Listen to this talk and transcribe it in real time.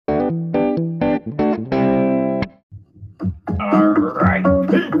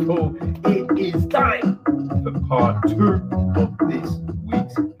people, it is time for part 2 of this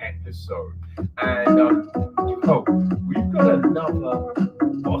week's episode. And we've got another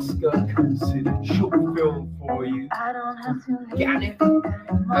Oscar-considered short film for you called Ganef,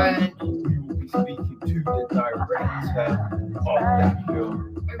 and we will be speaking to the director of that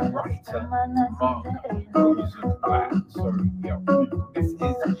film and writer, Mark Rosenblatt. So, this is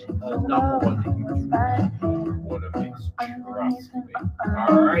another one that you do not want to miss, trust me.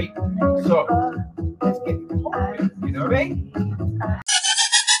 Alright, so let's get popping, you know what I mean?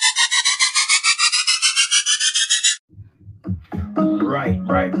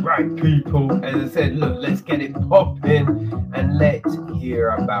 Right, people. As I said, look, let's get it popping and let's hear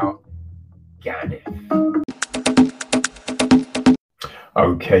about Ganef.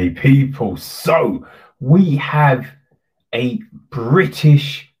 Okay, people, so we have a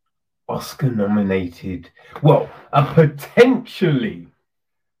British Oscar-nominated, well, a potentially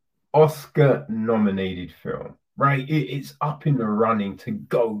Oscar-nominated film, right? It's up in the running to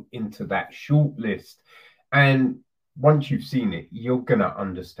go into that shortlist. And once you've seen it, you're going to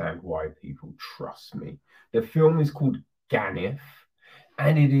understand why, people. Trust me. The film is called Ganef,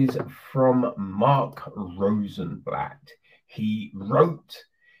 and it is from Mark Rosenblatt. He wrote,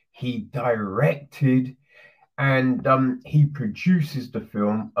 he directed, and he produces the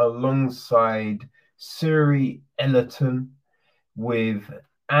film alongside Suri Ellerton with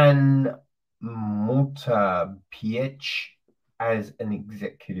Anne Morta-Piech as an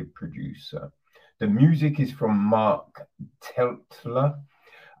executive producer. The music is from Mark Teltler.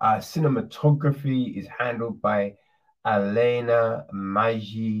 Cinematography is handled by Elena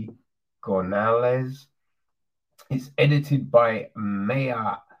Maggi Gonzalez. It's edited by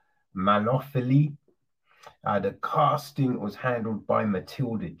Maya Malofili. The casting was handled by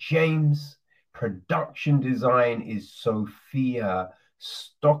Matilda James. Production design is Sophia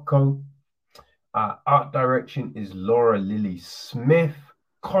Stocco. Art direction is Laura Lily Smith.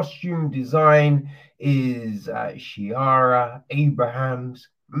 Costume design is Shiara Abrahams.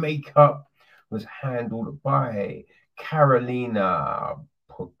 Makeup was handled by Carolina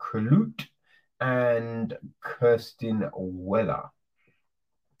Pokulut and Kirsten Weller.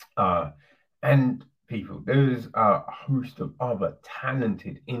 And people, there's a host of other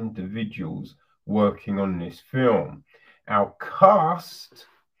talented individuals working on this film. Our cast,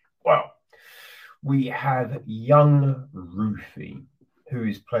 well, we have young Ruthie, who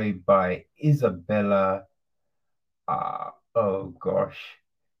is played by Isabella,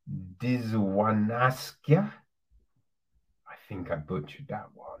 Dizwanaskia. I think I butchered that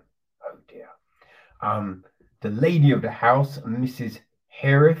one. Oh dear. The lady of the house, Mrs.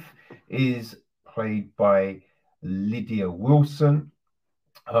 Harith, is played by Lydia Wilson.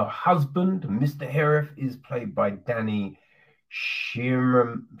 Her husband, Mr. Harith, is played by Danny Sherman.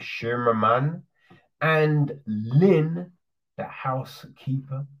 And Lynn, the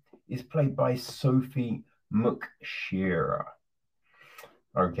housekeeper, is played by Sophie McShearer.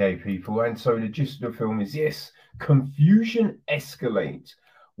 Okay, people, and so the gist of the film is this: confusion escalates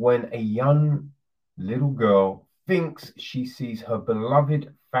when a young little girl thinks she sees her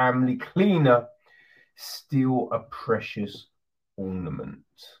beloved family cleaner steal a precious ornament.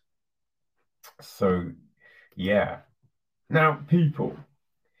 So, yeah. Now, people,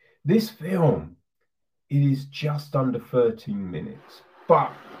 this film, it is just under 13 minutes,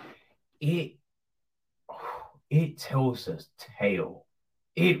 but it tells a tale.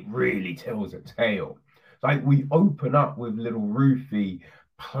 It really tells a tale. Like, we open up with little Ruthie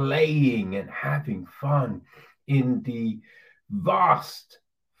playing and having fun in the vast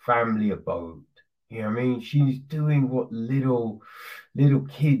family abode. You know what I mean? She's doing what little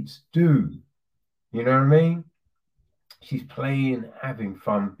kids do. You know what I mean? She's playing, having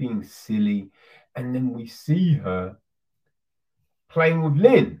fun, being silly. And then we see her playing with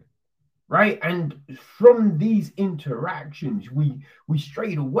Lynn, right? And from these interactions, we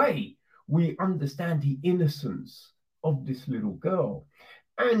straight away, we understand the innocence of this little girl.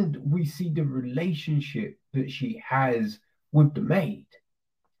 And we see the relationship that she has with the maid,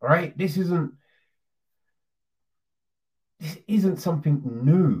 right? This isn't something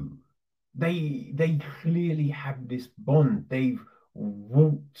new. They clearly have this bond. They've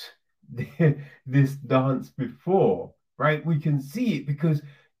walked this dance before, right? We can see it because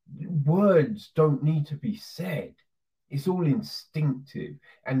words don't need to be said. It's all instinctive.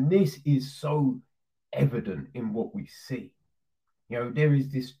 And this is so evident in what we see. You know, there is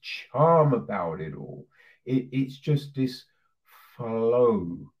this charm about it all. It's just this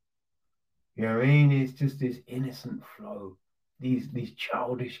flow. You know what I mean? It's just this innocent flow. These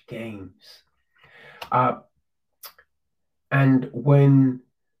childish games. And when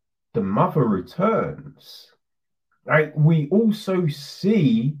the mother returns, right, we also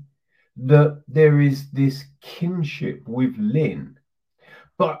see that there is this kinship with Lynn.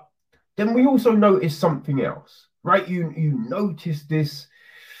 But then we also notice something else, right? You notice this,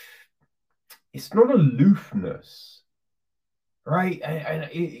 it's not aloofness, right?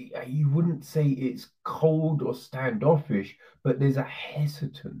 You wouldn't say it's cold or standoffish, but there's a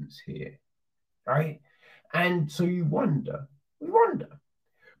hesitance here, right? And so we wonder.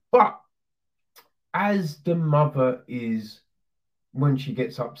 But as the mother is, when she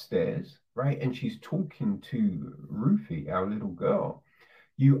gets upstairs, right, and she's talking to Ruthie, our little girl,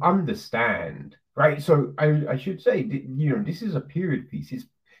 you understand, right? So I should say, this is a period piece. It's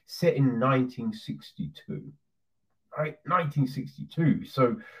set in 1962, right? 1962.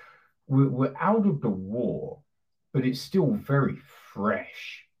 So we're out of the war, but it's still very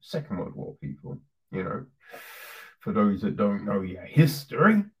fresh. Second World War, people, for those that don't know your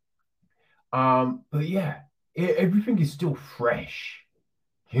history. But yeah, everything is still fresh.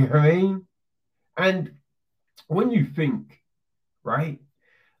 You know what I mean? And when you think, right,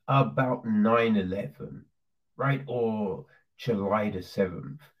 about 9/11, right, or July the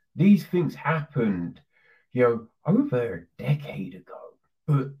 7th, these things happened, over a decade ago.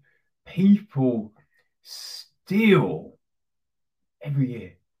 But people still, every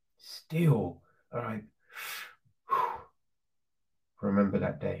year, still are like, remember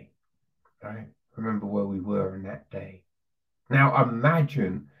that day, right? Remember where we were on that day. Now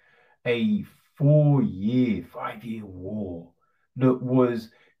imagine a 4-year, 5-year war that was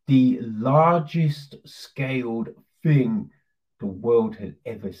the largest scaled thing the world had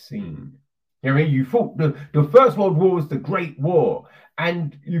ever seen. You know what I mean? You thought the First World War was the Great War,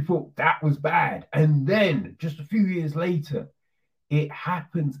 and you thought that was bad. And then just a few years later, it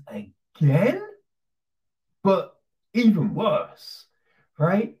happens again, but even worse,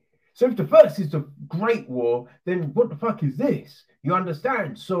 right? So if the first is the Great War, then what the fuck is this? You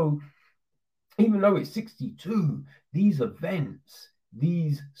understand? So even though it's 62, these events,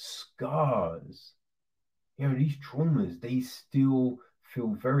 these scars, these traumas, they still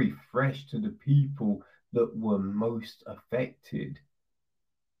feel very fresh to the people that were most affected.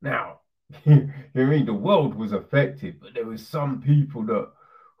 Now, you know what I mean? The world was affected, but there were some people that,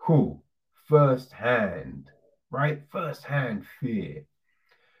 firsthand, right? Firsthand fear.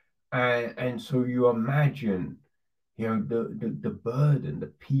 And so you imagine, the burden,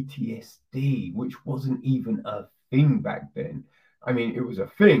 the PTSD, which wasn't even a thing back then. I mean, it was a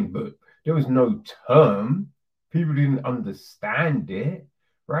thing, but there was no term. People didn't understand it,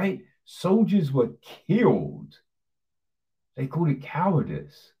 right? Soldiers were killed. They called it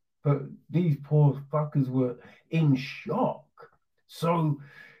cowardice, but these poor fuckers were in shock. So,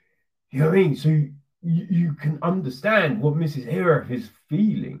 you know what I mean? So you can understand what Mrs. Herath is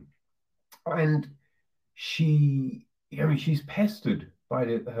feeling. And she's pestered by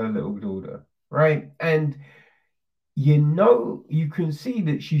her little daughter, right? And you can see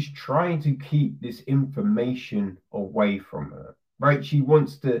that she's trying to keep this information away from her, right? She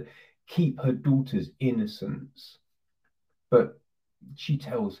wants to keep her daughter's innocence, but she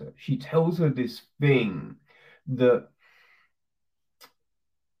tells her this thing that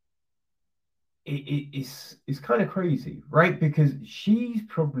it's kind of crazy, right? Because she's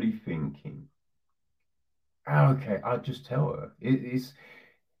probably thinking, okay, I'll just tell her.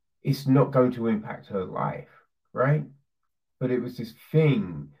 It's not going to impact her life, right? But it was this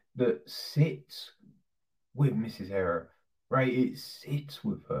thing that sits with Mrs. Herath, right? It sits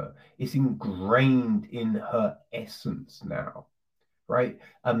with her. It's ingrained in her essence now, right?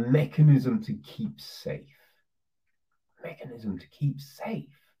 A mechanism to keep safe. Mechanism to keep safe.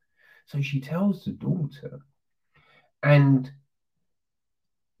 So she tells the daughter, and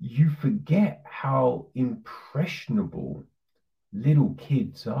you forget how impressionable little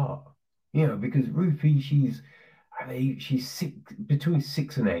kids are, because Ruthie, she's between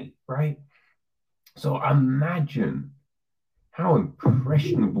 6 and 8, right? So imagine how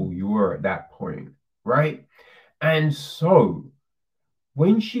impressionable you were at that point, right? And so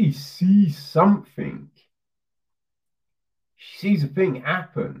when she sees something, she sees a thing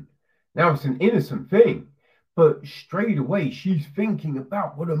happen. Now it's an innocent thing, but straight away she's thinking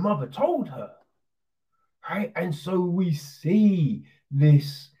about what her mother told her, right? And so we see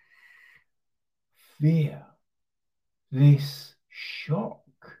this fear, this shock,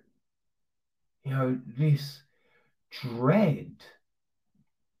 this dread.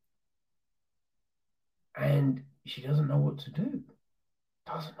 And she doesn't know what to do.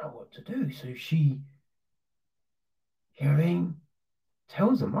 So she,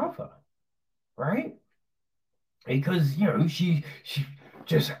 tells her mother, right? Because, she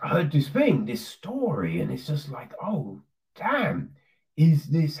just heard this story, and it's just like, oh, damn, is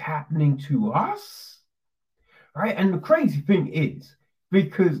this happening to us? Right? And the crazy thing is,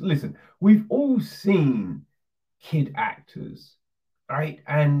 because listen, we've all seen kid actors, right?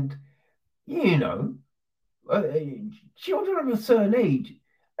 And you know, uh, children of a certain age,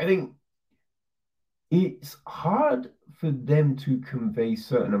 I think it's hard for them to convey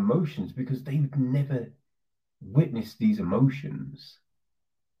certain emotions because they've never witnessed these emotions,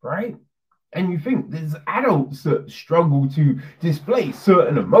 right? And you think there's adults that struggle to display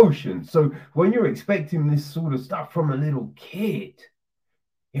certain emotions. So when you're expecting this sort of stuff from a little kid,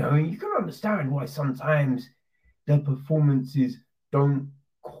 you know, you can understand why sometimes their performances don't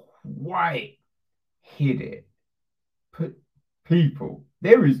quite hit it. But people,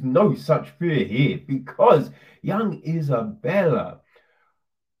 there is no such fear here because young Isabella,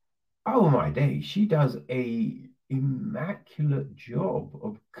 oh my days, she does a immaculate job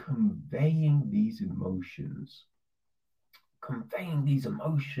of conveying these emotions,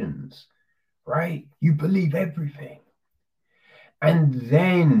 right? You believe everything. And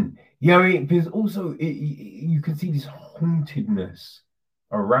then, you know, there's also, you can see this hauntedness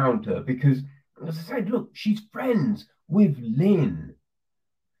around her because, as I said, look, she's friends with Lynn.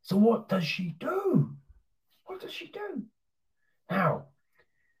 So what does she do? What does she do? Now,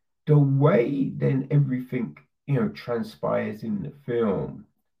 the way then everything, you know, transpires in the film,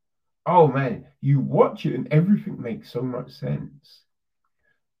 oh man, you watch it and everything makes so much sense.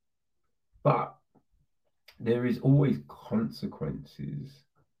 But there is always consequences,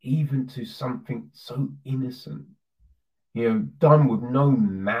 even to something so innocent, you know, done with no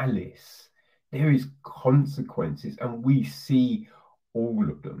malice. There is consequences, and we see all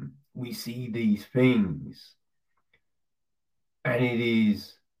of them. We see these things, and it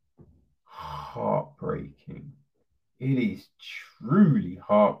is heartbreaking. It is truly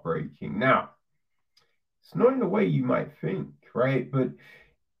heartbreaking. Now, it's not in the way you might think, right? But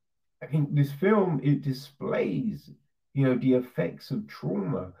I think this film, it displays, you know, the effects of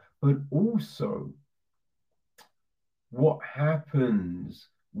trauma, but also what happens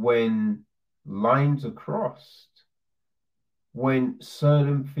when lines are crossed, when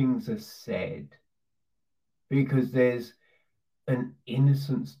certain things are said, because there's an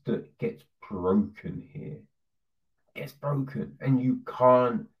innocence that gets broken here, gets broken, and you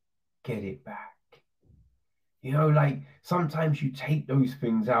can't get it back. You know, like sometimes you take those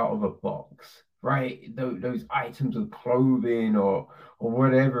things out of a box, right? Those items of clothing or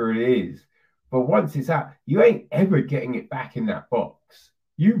whatever it is. But once it's out, you ain't ever getting it back in that box.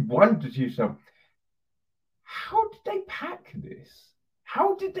 You wonder to yourself, how did they pack this?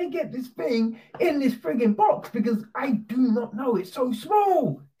 How did they get this thing in this frigging box? Because I do not know. It's so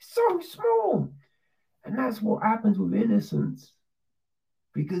small, so small. And that's what happens with innocence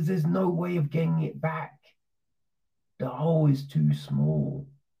because there's no way of getting it back. The hole is too small,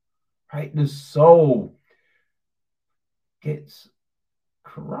 right? The soul gets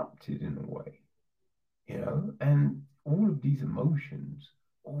corrupted in a way, you know, and all of these emotions,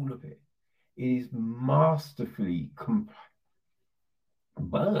 all of it is masterfully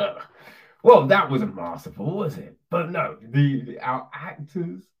well, that wasn't masterful, was it? But no, our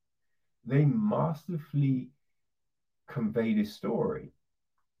actors, they masterfully convey this story,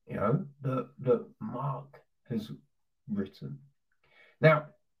 you know, that Mark has written. Now,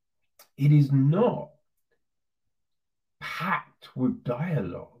 it is not packed with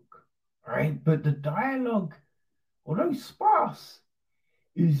dialogue, right? But the dialogue, although sparse,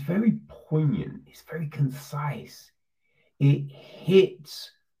 is very poignant, it's very concise, it hits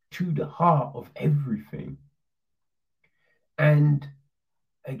to the heart of everything. And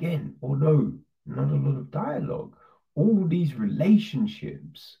again, although not a lot of dialogue, all these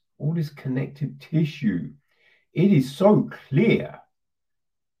relationships, all this connective tissue, it is so clear,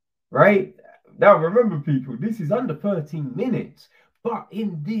 right? Now, remember, people, this is under 13 minutes, but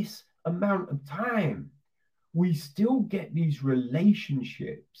in this amount of time, we still get these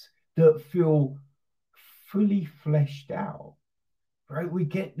relationships that feel fully fleshed out, right? We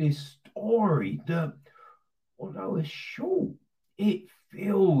get this story that, although it's short, it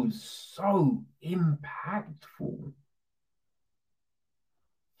feels so impactful.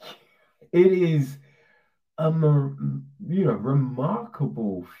 It is a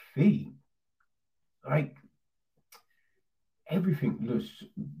remarkable feat. Like everything looks,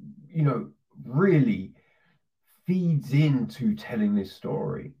 really feeds into telling this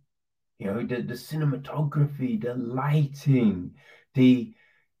story. You know, the cinematography, the lighting, the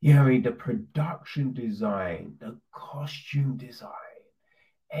production design, the costume design,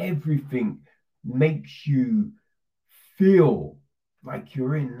 everything makes you feel like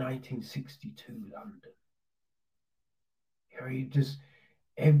you're in 1962 London. You just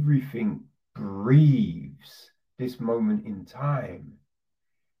everything breathes this moment in time,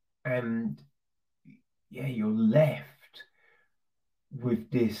 and yeah, you're left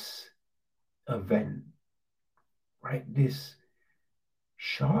with this event, right? This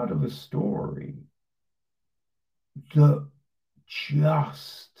shard of a story that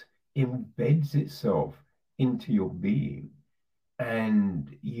just embeds itself into your being,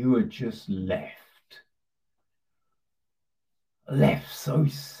 and you are just left so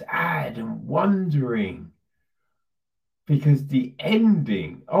sad and wondering because the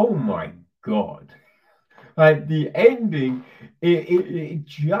ending, oh my God, like the ending, it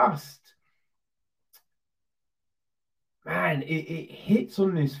just, man, it hits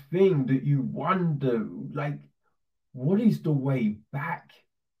on this thing that you wonder, like, what is the way back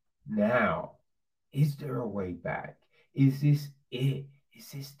now? Is there a way back? Is this it?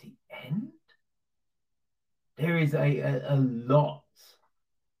 Is this the end? There is a lot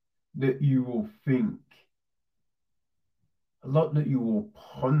that you will think, a lot that you will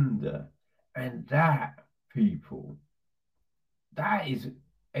ponder, and that, people, that is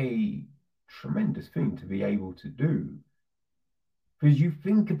a tremendous thing to be able to do. Because you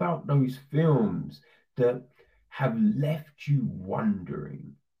think about those films that have left you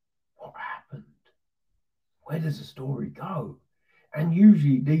wondering what happened? Where does the story go? And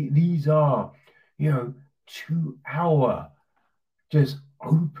usually these are, 2 hour just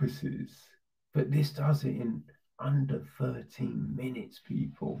opuses, but this does it in under 13 minutes,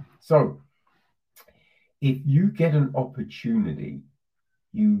 people. So if you get an opportunity,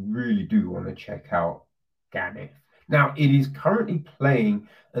 you really do want to check out Ganef. Now, it is currently playing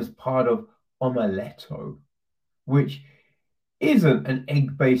as part of Omeletto, which isn't an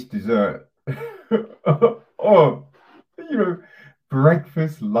egg-based dessert or,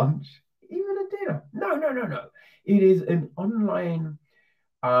 breakfast, lunch, even a dinner. No, no, no, no. It is an online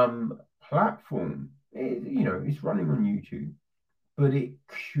platform. It's running on YouTube, but it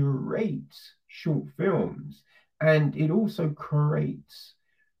curates short films, and it also creates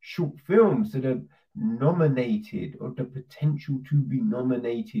short films that are nominated or the potential to be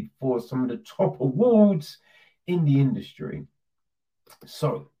nominated for some of the top awards in the industry.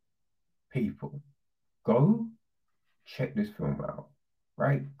 So, people, go check this film out,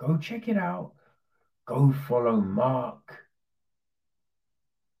 right? Go check it out. Go follow Mark.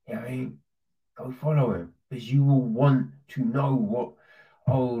 Go follow him, because you will want to know what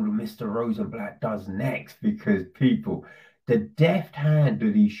old Mr. Rosenblatt does next. Because, people, the deft hand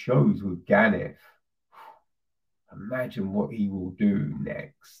that he shows with Ganef, imagine what he will do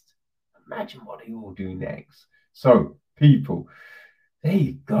next. Imagine what he will do next. So, people, there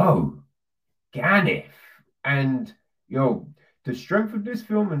you go. Ganef. And, the strength of this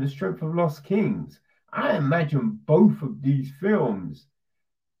film and the strength of Lost Kings, I imagine both of these films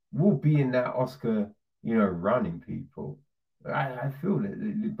will be in that Oscar, running, people. I feel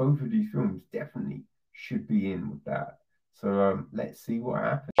that both of these films definitely should be in with that. So let's see what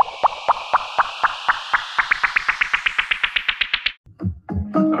happens.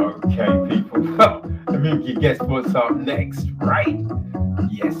 Okay, people. Well, I think you guess what's up next, right?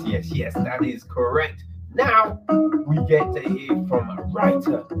 Yes, yes, yes, that is correct. Now we get to hear from a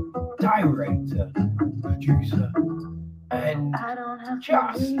writer, director, producer, and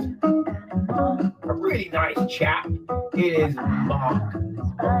just a really nice chap. It is Mark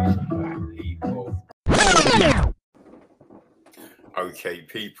Rosenblatt, people. Okay,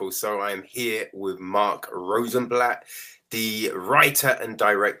 people. So I'm here with Mark Rosenblatt, the writer and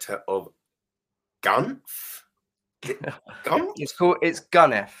director of Gunf. Gunf? It's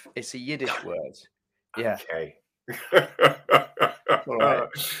Ganef. It's a Yiddish word. Yeah. Okay. All right.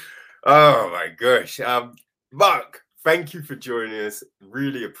 Oh my gosh. Mark, thank you for joining us.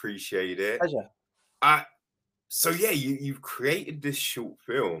 Really appreciate it. Pleasure. So yeah, you've created this short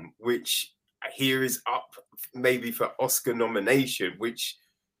film, which I hear is up maybe for Oscar nomination, which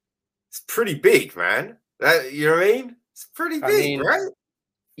is pretty big, man. You know what I mean? It's pretty big, right?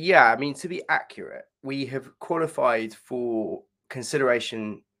 Yeah, I mean, to be accurate, we have qualified for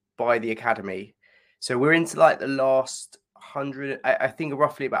consideration by the Academy. So we're into like the last 100, I think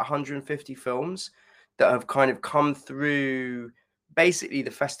roughly about 150 films that have kind of come through basically the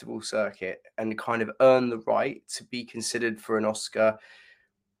festival circuit and kind of earned the right to be considered for an Oscar.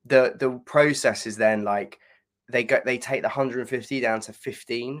 The process is then like they take the 150 down to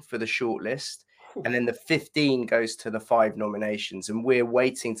 15 for the shortlist, and then the 15 goes to the 5 nominations, and we're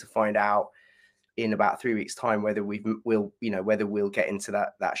waiting to find out in about 3 weeks' time whether whether we'll get into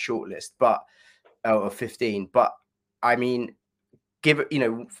that shortlist, but of 15. But I mean,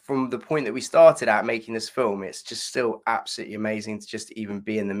 from the point that we started at making this film, it's just still absolutely amazing to just even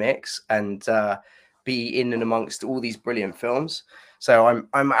be in the mix and be in and amongst all these brilliant films. So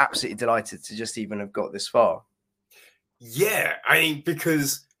I'm absolutely delighted to just even have got this far. Yeah, I mean,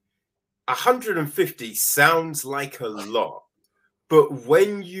 because 150 sounds like a lot, but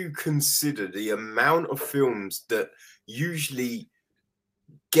when you consider the amount of films that usually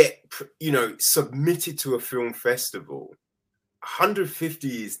get, submitted to a film festival,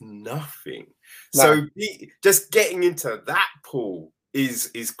 150 is nothing. No. So just getting into that pool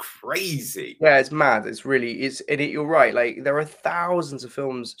is crazy. Yeah, it's mad. It's really you're right. Like there are thousands of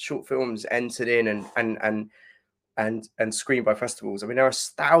films, short films entered in and screened by festivals. I mean, there are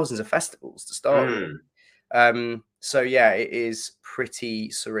thousands of festivals to start with. So yeah, it is pretty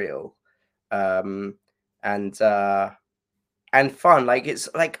surreal, and fun. Like it's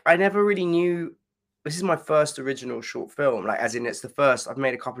like I never really knew. This is my first original short film. Like as in, it's the first. I've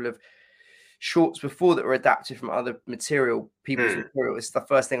made a couple of shorts before that were adapted from other people's material. It's the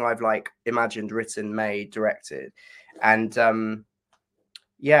first thing I've like imagined, written, made, directed, and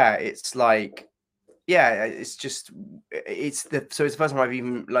yeah, it's like. Yeah, it's the first time I've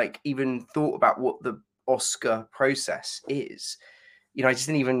even thought about what the Oscar process is. I just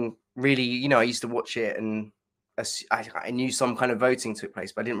didn't even really, I used to watch it and I knew some kind of voting took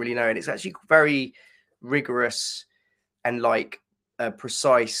place, but I didn't really know it. It's actually very rigorous and like a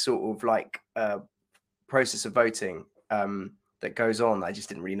precise sort of like process of voting that goes on that I just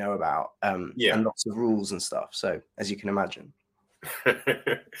didn't really know about. And lots of rules and stuff. So as you can imagine.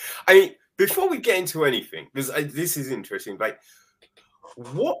 I mean, before we get into anything, because this is interesting, like,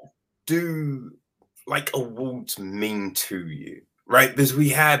 what do like awards mean to you, right? Because we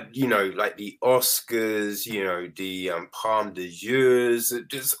have, like the Oscars, the Palme des Jeux,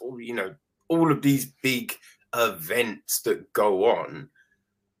 just all of these big events that go on.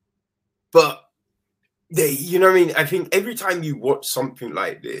 But you know what I mean? I think every time you watch something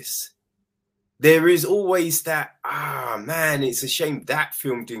like this, there is always that, man, it's a shame that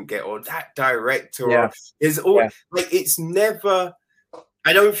film didn't get, or that director, or there's always like, it's never,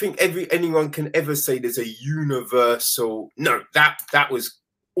 I don't think anyone can ever say there's a universal, no, that was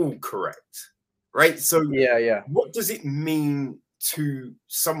all correct, right? So what does it mean to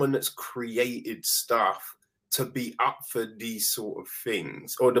someone that's created stuff to be up for these sort of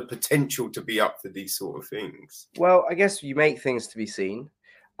things, or the potential to be up for these sort of things? Well, I guess you make things to be seen.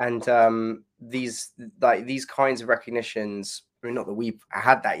 And these kinds of recognitions, I mean, not that we've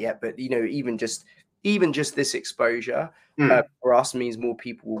had that yet, but even just this exposure for us means more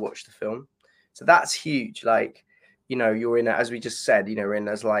people will watch the film. So that's huge. Like, you're in, as we just said,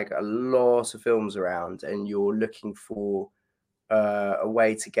 there's like a lot of films around, and you're looking for a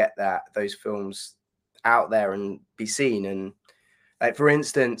way to get those films out there and be seen. And like, for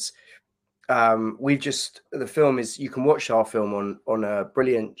instance, the film is, you can watch our film on a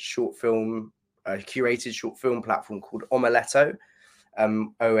brilliant short film, curated short film platform called Omeleto,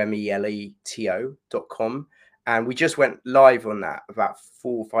 omeleto.com. And we just went live on that about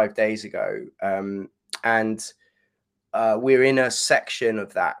 4 or 5 days ago. And we're in a section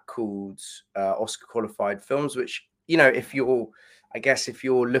of that called Oscar qualified films, which, if you're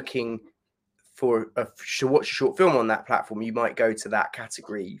looking to watch a short film on that platform, you might go to that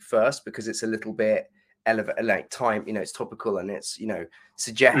category first because it's a little bit like time, it's topical and it's,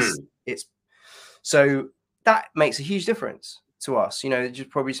 suggests it's, so that makes a huge difference to us. It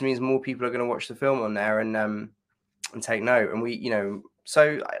just probably means more people are going to watch the film on there and take note. And we,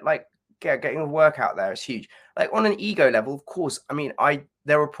 so like, getting a work out there is huge. Like on an ego level, of course, I mean,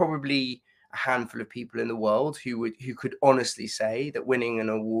 there are probably a handful of people in the world who could honestly say that winning an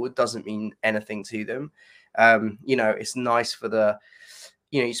award doesn't mean anything to them. It's nice for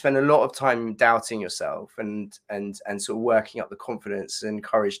you spend a lot of time doubting yourself and sort of working up the confidence and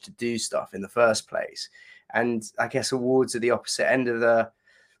courage to do stuff in the first place. And I guess awards are the opposite end of the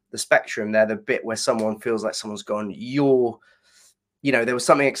spectrum. They're the bit where someone feels like someone's gone, there was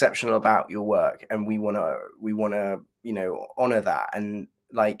something exceptional about your work, and we want to honor that. And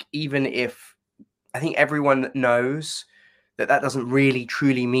like, even if I think everyone knows that doesn't really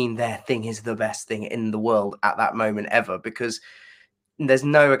truly mean their thing is the best thing in the world at that moment ever, because there's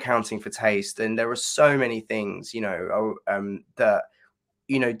no accounting for taste, and there are so many things that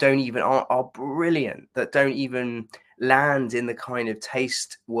don't even are brilliant, that don't even land in the kind of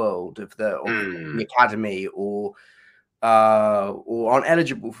taste world of the Academy, or aren't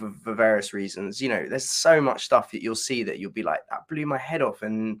eligible for various reasons. There's so much stuff that you'll see that you'll be like, that blew my head off,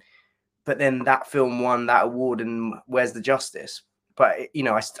 but then that film won that award, and where's the justice? But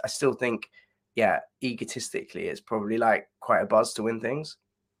I still think egotistically, it's probably like quite a buzz to win things.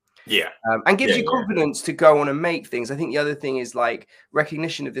 Yeah. And gives you confidence to go on and make things. I think the other thing is like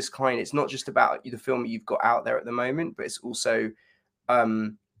recognition of this kind. It's not just about the film you've got out there at the moment, but it's also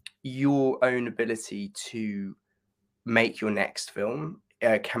your own ability to make your next film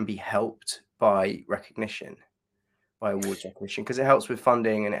can be helped by recognition, by awards recognition, because it helps with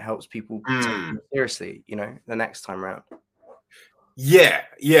funding and it helps people take it seriously, the next time around. Yeah.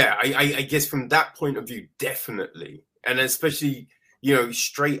 I guess from that point of view, definitely. And especially,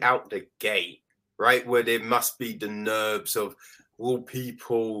 straight out the gate, right? Where there must be the nerves of, will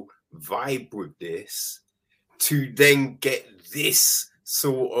people vibe with this? To then get this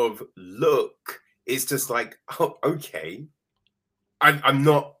sort of look, it's just like, oh, okay, I'm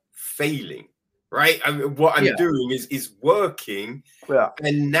not failing, right? What I'm doing is working,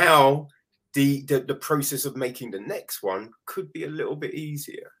 and now the process of making the next one could be a little bit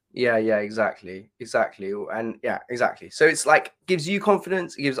easier. Yeah, exactly. And exactly. So it's like gives you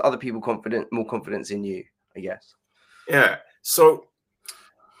confidence, it gives other people more confidence in you, I guess. Yeah. So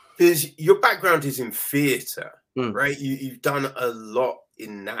your background is in theatre, right? You've done a lot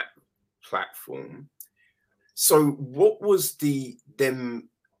in that platform. So what was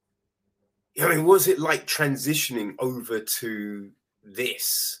was it like transitioning over to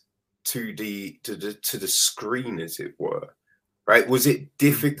this, to the screen, as it were? Right? Was it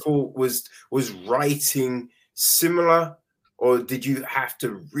difficult? Was writing similar, or did you have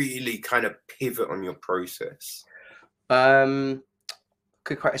to really kind of pivot on your process? Good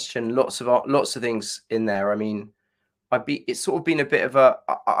question. Lots of things in there. I mean, it's sort of been a bit of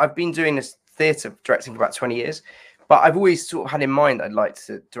I've been doing this theatre directing for about 20 years, but I've always sort of had in mind I'd like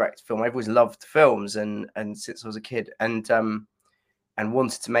to direct film. I've always loved films and since I was a kid and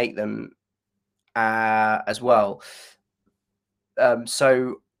wanted to make them as well.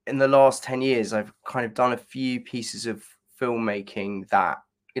 So in the last 10 years, I've kind of done a few pieces of filmmaking that,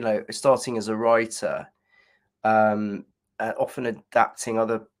 starting as a writer, often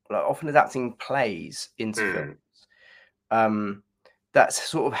adapting plays into films. That's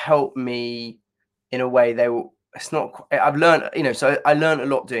sort of helped me in a way. I've learned, so I learned a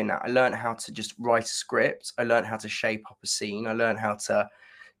lot doing that. I learned how to just write a script. I learned how to shape up a scene. I learned how to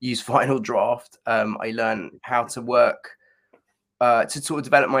use Final Draft. I learned how to work to sort of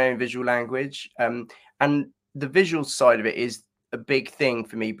develop my own visual language. And the visual side of it is a big thing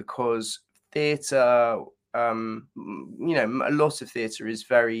for me because theatre, a lot of theatre is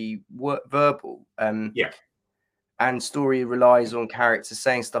very verbal. And story relies on characters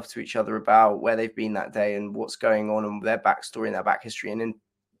saying stuff to each other about where they've been that day and what's going on and their backstory and their back history. And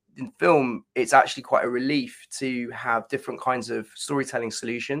in film, it's actually quite a relief to have different kinds of storytelling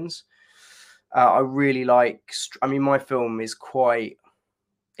solutions. I really like. I mean, my film is quite.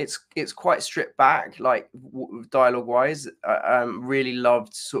 It's quite stripped back, like dialogue wise. I really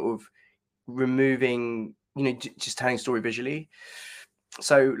loved sort of removing, just telling story visually.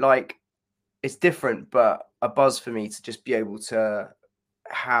 So like, it's different, but a buzz for me to just be able to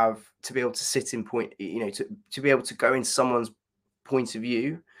sit in point, to be able to go into someone's point of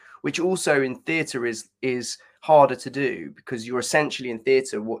view, which also in theatre is harder to do because you're essentially in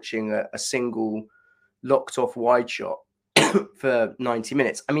theatre watching a single locked off wide shot for 90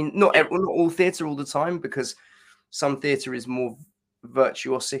 minutes. I mean, not all theatre all the time, because some theatre is more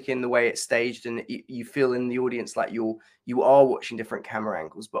virtuosic in the way it's staged and you feel in the audience like you are watching different camera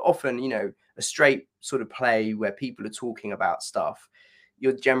angles. But often, a straight sort of play where people are talking about stuff,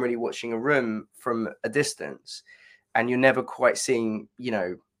 you're generally watching a room from a distance and you're never quite seeing,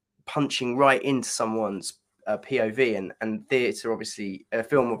 punching right into someone's POV, and theatre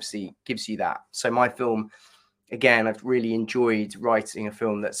film obviously gives you that. So my film, again, I've really enjoyed writing a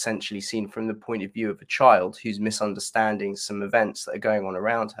film that's essentially seen from the point of view of a child who's misunderstanding some events that are going on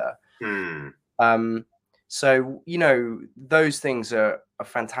around her. So, those things are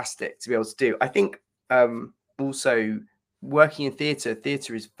fantastic to be able to do. I think also working in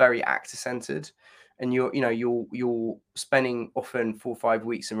theatre is very actor centered, and you're spending often 4 or 5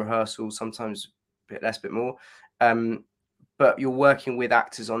 weeks in rehearsal, sometimes a bit less, bit more. But you're working with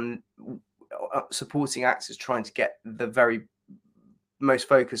actors on supporting actors, trying to get the very most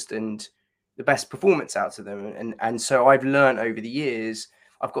focused and the best performance out of them. And so I've learned over the years,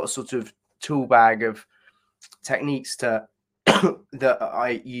 I've got a sort of tool bag of techniques that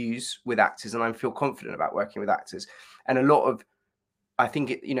I use with actors, and I feel confident about working with actors. And a lot of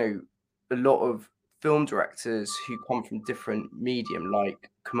film directors who come from different medium,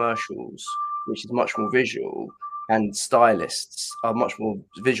 like commercials, which is much more visual, and stylists are much more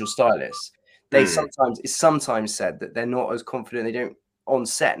visual stylists. It's sometimes said that they're not as confident. They don't on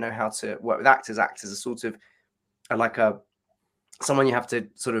set know how to work with actors. Actors are sort of like someone you have to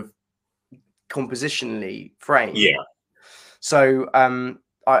sort of compositionally frame. Yeah. So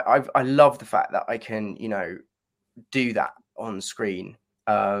I love the fact that I can, you know, do that on screen.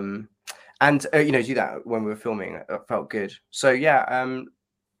 And you know, do that when we were filming. It felt good. So yeah,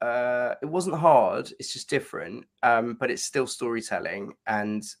 it wasn't hard. It's just different. But it's still storytelling,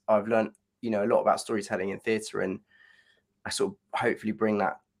 and I've learned, you know, a lot about storytelling in theatre, and I sort of hopefully bring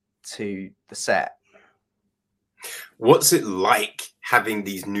that to the set. What's it like having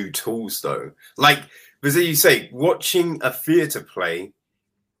these new tools though? Like, because as you say, watching a theatre play,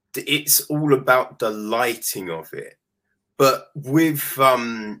 it's all about the lighting of it. But with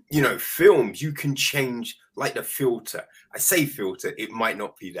you know, films, you can change like the filter. I say filter, it might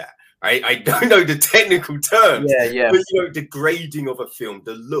not be that. I don't know the technical terms. Yeah. But you know, the grading of a film,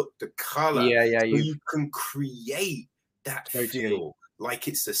 the look, the color. Yeah. So you can create that feel like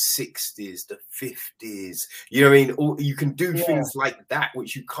it's the 60s, the 50s. You know what I mean? Or you can do things like that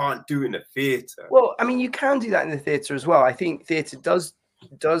which you can't do in a theatre. Well, I mean, you can do that in the theatre as well. I think theatre does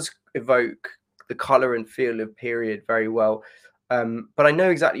evoke the color and feel of period very well. But I know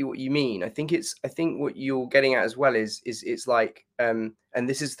exactly what you mean. I think what you're getting at as well is it's like, and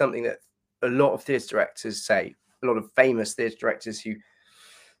this is something that a lot of theatre directors say, a lot of famous theatre directors who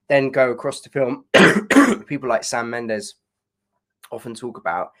then go across to film, people like Sam Mendes often talk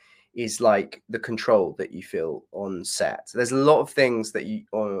about, is like the control that you feel on set. So there's a lot of things that you,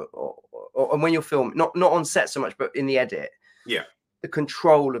 or when you're filming, not on set so much, but in the edit. Yeah. The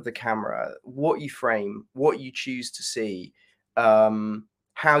control of the camera, what you frame, what you choose to see,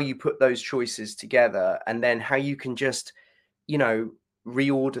 how you put those choices together, and then how you can just, you know,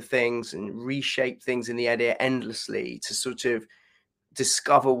 reorder things and reshape things in the edit endlessly to sort of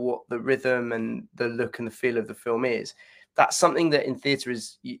discover what the rhythm and the look and the feel of the film is. That's something that in theatre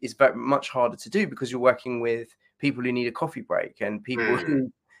is very much harder to do, because you're working with people who need a coffee break and people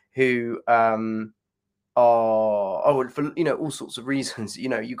who are, for, you know, all sorts of reasons. You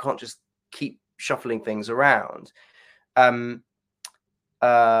know, you can't just keep shuffling things around. So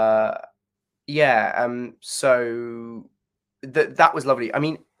that was lovely. I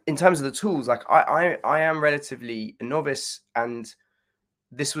mean, in terms of the tools, like I am relatively a novice, and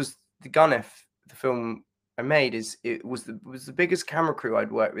this was the Gunnef, the film I made, it was the biggest camera crew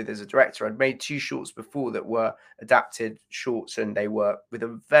I'd worked with as a director. I'd made 2 shorts before that were adapted shorts, and they were with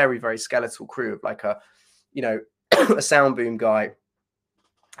a very, very skeletal crew of like a, you know, a sound boom guy.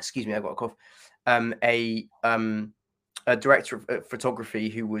 Excuse me, I got a cough. A director of photography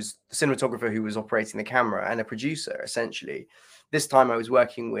who was the cinematographer who was operating the camera, and a producer essentially. This time I was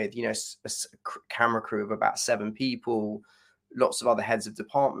working with, you know, a camera crew of about 7 people, lots of other heads of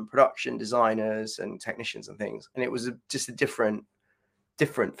department, production designers and technicians and things. And it was just a different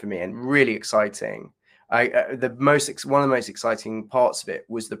for me, and really exciting. One of the most exciting parts of it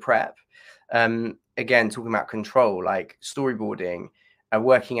was the prep. Again, talking about control, like storyboarding,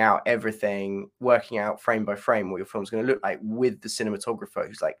 working out everything, working out frame by frame what your film's going to look like, with the cinematographer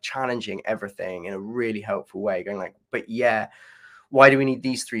who's like challenging everything in a really helpful way, going like, but yeah, why do we need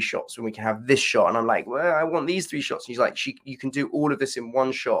these 3 shots when we can have this shot? And I'm like, well, I want these 3 shots. And he's like, you can do all of this in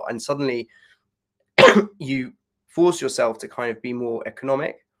one shot. And suddenly you force yourself to kind of be more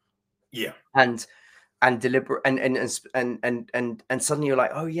economic. Yeah. And deliberate, and suddenly you're like,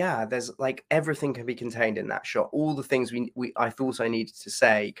 oh yeah, there's like everything can be contained in that shot. All the things I thought I needed to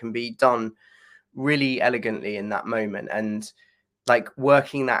say can be done really elegantly in that moment. And like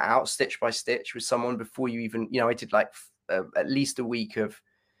working that out stitch by stitch with someone before you even, you know, I did like at least a week of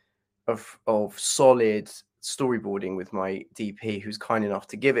solid storyboarding with my DP, who's kind enough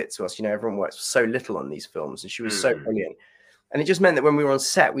to give it to us. You know, everyone works so little on these films, and she was so brilliant. And it just meant that when we were on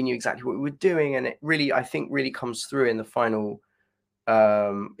set, we knew exactly what we were doing, and it really, I think, really comes through in the final,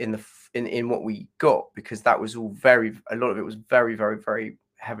 in what we got, because that was all a lot of it was very, very, very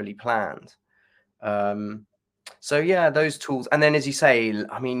heavily planned. So yeah, those tools. And then, as you say,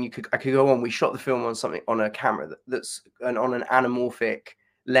 I mean, I could go on. We shot the film on a camera that's on an anamorphic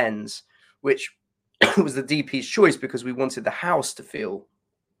lens, which was the DP's choice, because we wanted the house to feel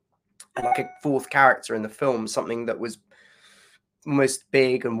like a 4th character in the film, something that was almost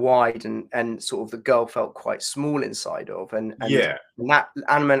big and wide, and sort of the girl felt quite small inside of, and that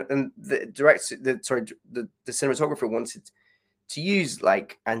anime, and the director, the cinematographer wanted to use,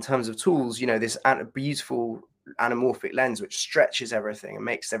 like, in terms of tools, you know, this beautiful anamorphic lens which stretches everything and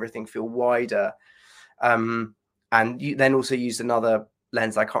makes everything feel wider, and you then also used another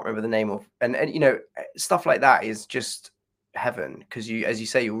lens I can't remember the name of, and you know, stuff like that is just heaven, because you, as you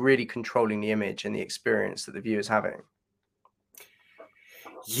say, you're really controlling the image and the experience that the viewer's having.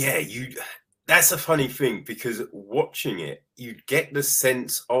 Yeah, that's a funny thing, because watching it, you get the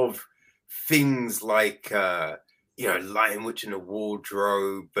sense of things like Lion Witch in the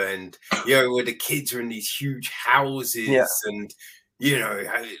Wardrobe, and where the kids are in these huge houses, and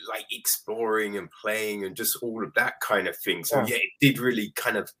like exploring and playing and just all of that kind of thing. So yeah, it did really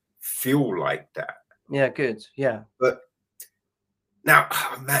kind of feel like that. Yeah, good. Yeah. But now,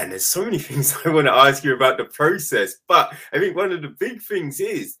 oh man, there's so many things I want to ask you about the process. But I think one of the big things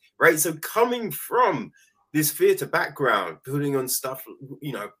is, right, so coming from this theatre background, building on stuff,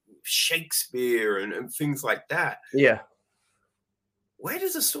 Shakespeare and things like that. Yeah. Where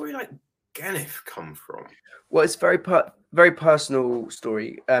does a story like Ganef come from? Well, it's very personal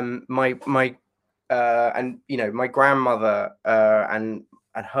story. My grandmother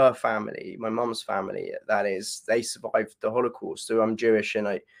and her family, my mum's family, that is, they survived the Holocaust. So I'm Jewish,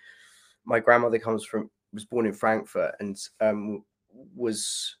 and my grandmother was born in Frankfurt, and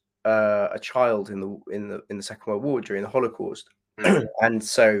was a child in the Second World War during the Holocaust. And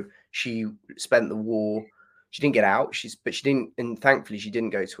so she spent the war. She didn't get out. But she didn't, and thankfully she didn't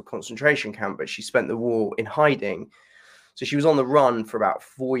go to a concentration camp. But she spent the war in hiding. So she was on the run for about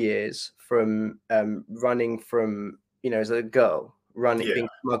 4 years from running from, as a girl, being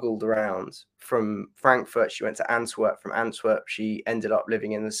smuggled around from Frankfurt. She went to Antwerp. From Antwerp, she ended up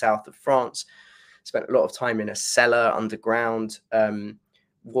living in the south of France. Spent a lot of time in a cellar underground.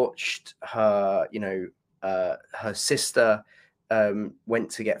 Watched her, her sister went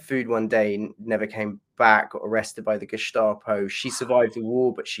to get food one day, never came back, got arrested by the Gestapo. She survived the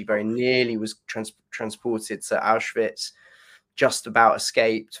war, but she very nearly was transported to Auschwitz, just about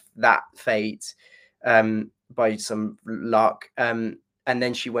escaped that fate by some luck. And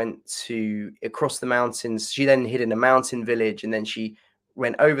then she went across the mountains. She then hid in a mountain village, and then she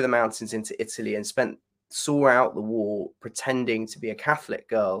went over the mountains into Italy and saw out the war, pretending to be a Catholic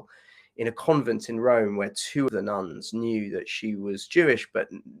girl in a convent in Rome, where 2 of the nuns knew that she was Jewish, but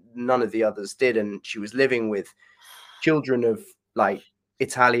none of the others did. And she was living with children of like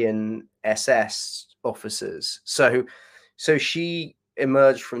Italian SS officers. So she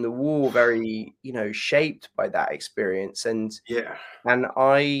emerged from the war very, shaped by that experience. And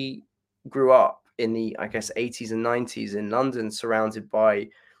I grew up in the, I guess, 80s and 90s in London, surrounded by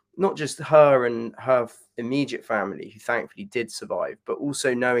not just her and her immediate family, who thankfully did survive, but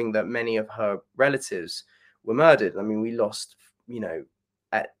also knowing that many of her relatives were murdered. I mean, we lost,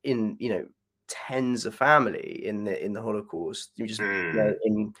 tens of family in the Holocaust, just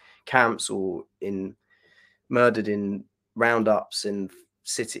in camps or murdered in roundups in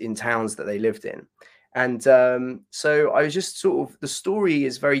towns that they lived in. And so I was just sort of, the story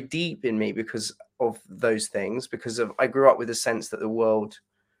is very deep in me because of those things, I grew up with a sense that the world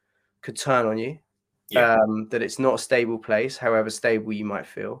could turn on you, that it's not a stable place, however stable you might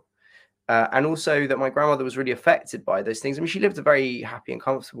feel. And also that my grandmother was really affected by those things. I mean, she lived a very happy and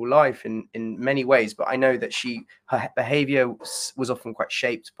comfortable life in many ways, but I know that her behavior was often quite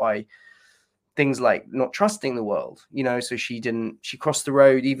shaped by things like not trusting the world, so she crossed the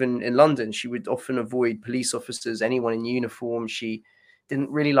road. Even in London, she would often avoid police officers, anyone in uniform. She didn't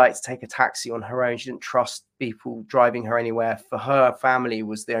really like to take a taxi on her own. She didn't trust people driving her anywhere. For her, family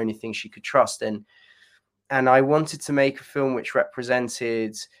was the only thing she could trust in. And I wanted to make a film which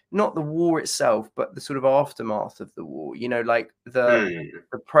represented not the war itself, but the sort of aftermath of the war, like the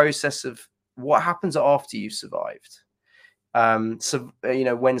process of what happens after you've survived. When you're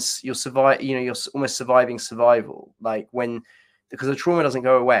you're almost surviving survival, because the trauma doesn't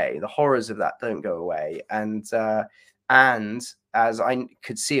go away, the horrors of that don't go away. And as I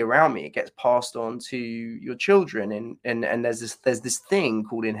could see around me, it gets passed on to your children. And there's this thing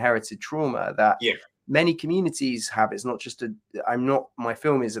called inherited trauma that many communities have. It's not just my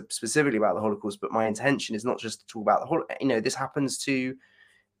film is specifically about the Holocaust, but my intention is not just to talk about the Holocaust. This happens to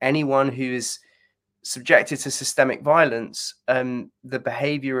anyone who is subjected to systemic violence. The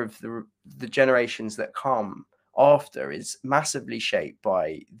behavior of the generations that come after is massively shaped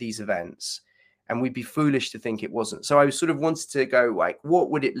by these events. And we'd be foolish to think it wasn't. So I sort of wanted to go like, what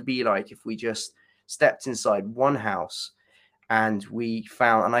would it be like if we just stepped inside one house and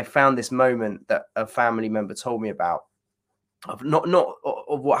I found this moment that a family member told me about, of not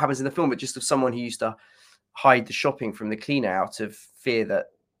of what happens in the film, but just of someone who used to hide the shopping from the cleaner out of fear that,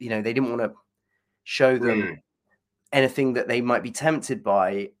 they didn't want to show them anything that they might be tempted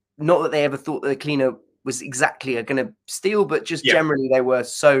by. Not that they ever thought that the cleaner was exactly going to steal, but just generally they were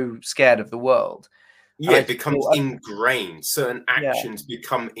so scared of the world. It becomes ingrained. Certain actions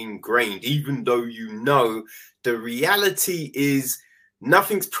become ingrained, even though the reality is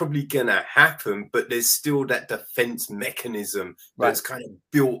nothing's probably gonna happen, but there's still that defense mechanism that's kind of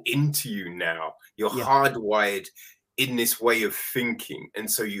built into you now. You're hardwired in this way of thinking, and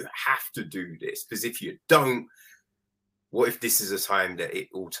so you have to do this, because if you don't, what if this is a time that it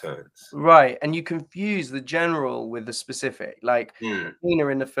all turns? Right, and you confuse the general with the specific. Like Nina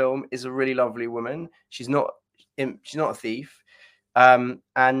in the film is a really lovely woman. She's not a thief, and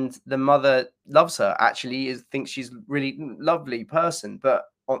the mother loves her. Actually, thinks she's really lovely person, but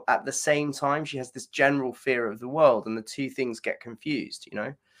at the same time, she has this general fear of the world, and the two things get confused. You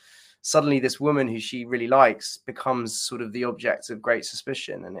know, suddenly this woman who she really likes becomes sort of the object of great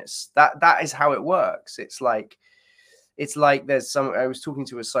suspicion, and it's that is how it works. It's like there's I was talking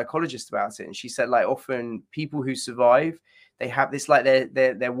to a psychologist about it, and she said, like, often people who survive, they have this, like,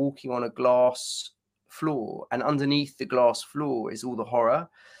 they're walking on a glass floor, and underneath the glass floor is all the horror,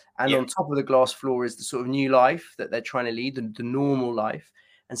 and on top of the glass floor is the sort of new life that they're trying to lead, the normal life.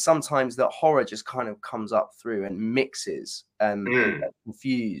 And sometimes that horror just kind of comes up through and mixes and gets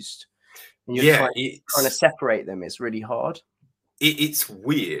confused. And you're trying to separate them. It's really hard. It's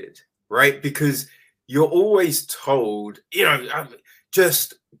weird, right? Because you're always told,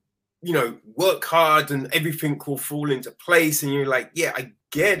 just, work hard and everything will fall into place. And you're like, yeah, I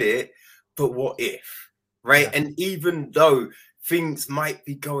get it. But what if, right? Yeah. And even though things might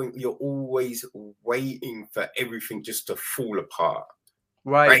be going, you're always waiting for everything just to fall apart.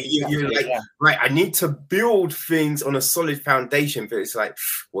 Right. You're like, right, I need to build things on a solid foundation. But it's like,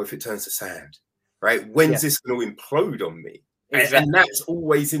 what if it turns to sand? Right? When's this going to implode on me? Exactly. And that's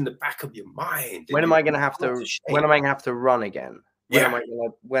always in the back of your mind. When am I going to have to? When am I going to have to run again? When am I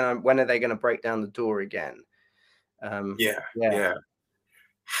going to? When are they going to break down the door again?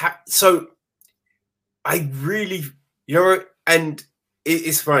 So I really, and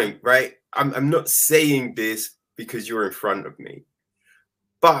it's funny, right? I'm not saying this because you're in front of me,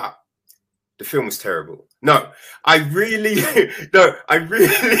 but the film was terrible. I really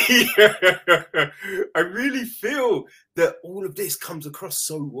feel that all of this comes across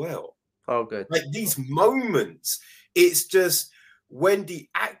so well. Oh, good. Like these moments, it's just when the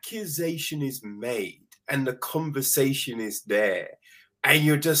accusation is made and the conversation is there, and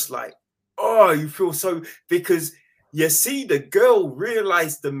you're just like, oh, you feel so, because you see the girl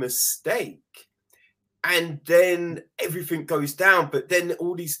realize the mistake. And then everything goes down, but then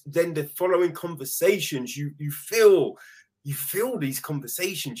the following conversations, you feel these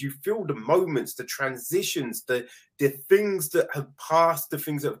conversations, you feel the moments, the transitions, the things that have passed, the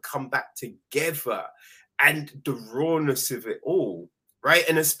things that have come back together, and the rawness of it all, right?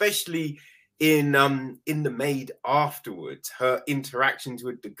 And especially in the maid afterwards, her interactions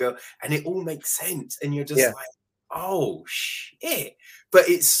with the girl, and it all makes sense, and you're just like, oh shit! But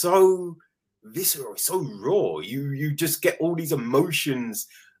it's so visceral, so raw. You just get all these emotions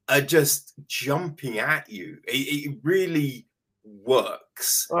just jumping at you. It really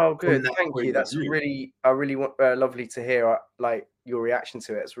works. Oh, good. Thank you. That's really lovely to hear. Like your reaction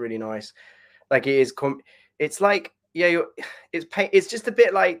to it. It's really nice. Like it is. It's like it's just a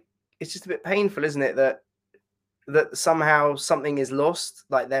bit like it's just a bit painful, isn't it? That somehow something is lost,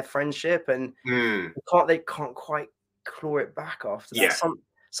 like their friendship, and they can't quite claw it back after that.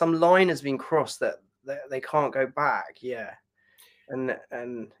 Some line has been crossed that they can't go back. And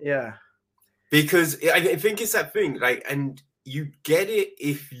because I think it's that thing, like, and you get it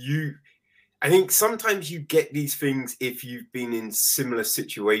I think sometimes you get these things if you've been in similar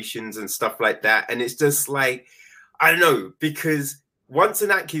situations and stuff like that, and it's just like, I don't know, because once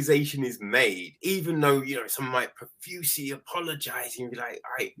an accusation is made, even though someone might profusely apologize, and you'll be like,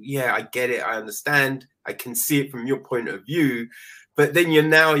 I get it, I understand, I can see it from your point of view. But then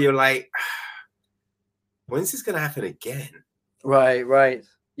you're like, when's this going to happen again? Right.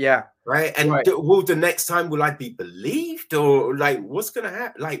 Yeah. Right. And will the next time, will I be believed, or like, what's going to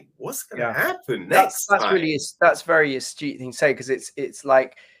happen? Like, what's going to happen next time? That's very astute thing to say, because it's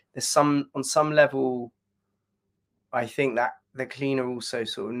like there's on some level, I think that the cleaner also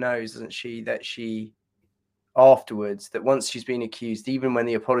sort of knows, doesn't she, that she afterwards, that once she's been accused, even when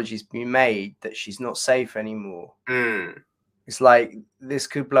the apology's been made, that she's not safe anymore. It's like this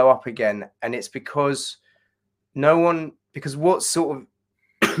could blow up again, and it's because what's sort of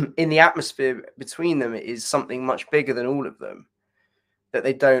in the atmosphere between them is something much bigger than all of them that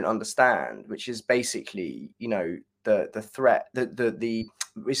they don't understand, which is basically the threat,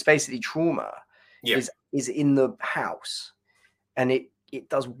 it's basically trauma is in the house, and it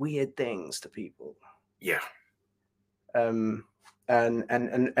does weird things to people. And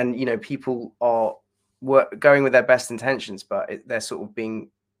people are going with their best intentions, but they're sort of being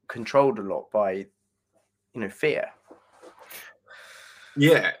controlled a lot by fear.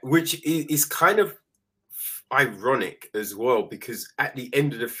 Yeah, which is kind of ironic as well, because at the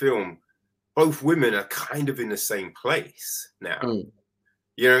end of the film, both women are kind of in the same place now. Mm.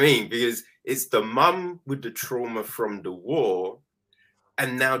 You know what I mean? Because it's the mum with the trauma from the war,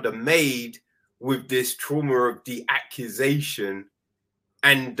 and now the maid with this trauma of the accusation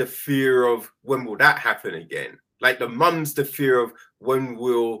and the fear of when will that happen again. Like the mum's the fear of when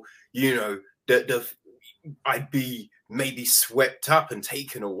will, you know, I'd be maybe swept up and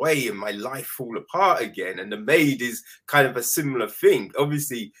taken away and my life fall apart again. And the maid is kind of a similar thing.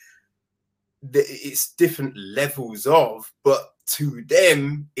 Obviously, it's different levels of, but to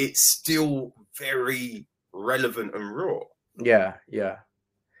them, it's still very relevant and raw. Yeah,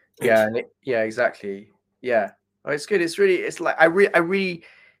 exactly. Yeah, oh, it's good. It's really, it's like I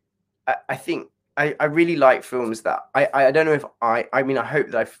think I really like films that I don't know if I mean, I hope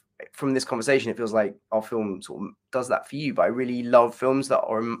that from this conversation it feels like our film sort of does that for you, but I really love films that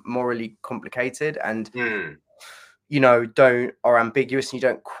are morally complicated and you know are ambiguous, and you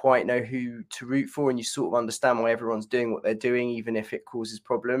don't quite know who to root for, and you sort of understand why everyone's doing what they're doing, even if it causes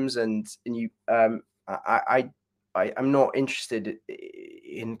problems. And you I'm not interested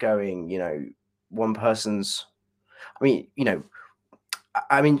in going, you know, one person's, I mean, you know,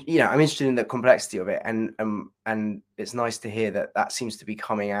 I'm interested in the complexity of it, and it's nice to hear that seems to be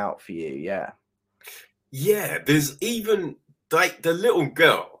coming out for you. Yeah. Yeah, there's even like the little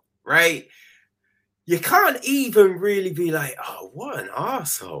girl, right? You can't even really be like, oh, what an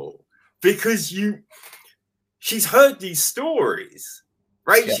asshole, because she's heard these stories,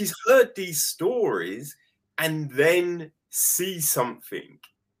 right? Yeah. She's heard these stories and then see something,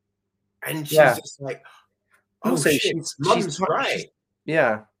 and she's just like, oh also, shit, mum's right.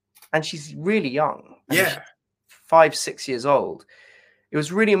 Yeah, and she's really young. Yeah, 5-6 years old. It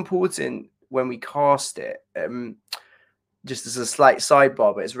was really important when we cast it. Just as a slight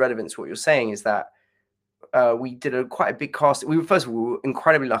sidebar, but it's relevant to what you're saying, is that we did quite a big cast. We were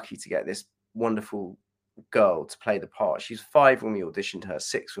incredibly lucky to get this wonderful girl to play the part. She's 5 when we auditioned her,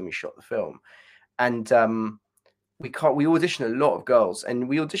 6 when we shot the film, and we auditioned a lot of girls, and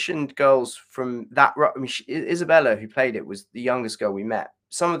we auditioned girls from that. I mean, Isabella, who played it, was the youngest girl we met.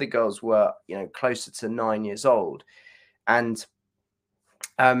 Some of the girls were, you know, closer to 9 years old, and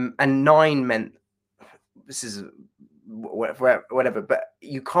 9 meant, this is whatever, but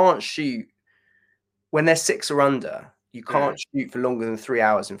you can't shoot when they're 6 or under. You can't shoot for longer than 3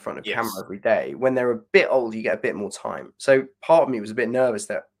 hours in front of camera every day. When they're a bit older, you get a bit more time. So part of me was a bit nervous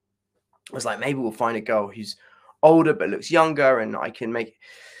that I was like, maybe we'll find a girl who's older but looks younger, and I can make.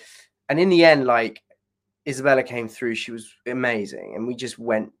 And in the end, like, Isabella came through. She was amazing, and we just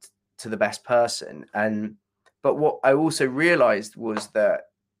went to the best person. But what I also realized was that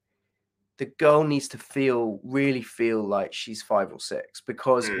the girl needs to really feel like she's 5 or 6,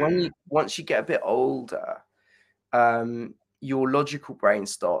 because once you get a bit older, your logical brain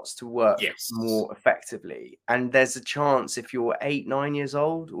starts to work more effectively. And there's a chance, if you're 8-9 years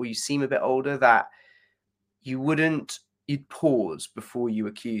old, or you seem a bit older, that you'd pause before you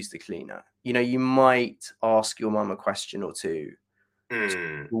accuse the cleaner. You know, you might ask your mum a question or two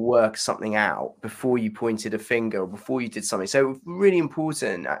to work something out before you pointed a finger or before you did something. So really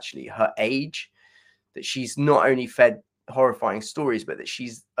important, actually, her age, that she's not only fed horrifying stories, but that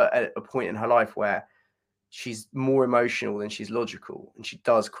she's at a point in her life where she's more emotional than she's logical, and she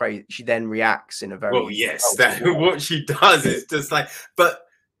does crazy. She then reacts in a very what she does is just like. But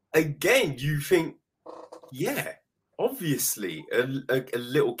again, you think, yeah, obviously a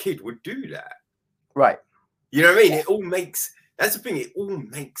little kid would do that, right? You know what I mean? It all makes. That's the thing. It all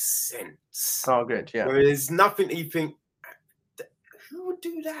makes sense. Oh, good. Yeah. There's nothing that you think, who would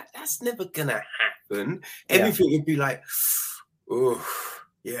do that? That's never gonna happen. Everything would be like, oh,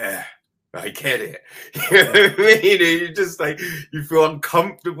 yeah, I get it. You know what I mean? You just like, you feel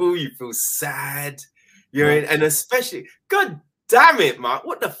uncomfortable, you feel sad, you know, and especially, god damn it, Mark,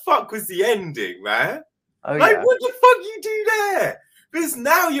 what the fuck was the ending, man? Oh, like, what the fuck you do there? Because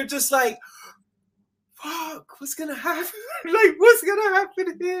now you're just like, fuck, what's gonna happen? Like, what's gonna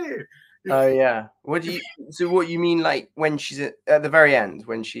happen here? Oh yeah. What you mean, like when she's at the very end,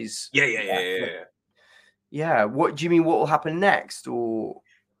 when she's yeah. What do you mean? What will happen next, or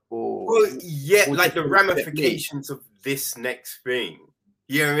well, yeah, like the ramifications of this next thing.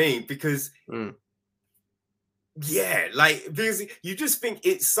 You know what I mean? Because yeah, like, because you just think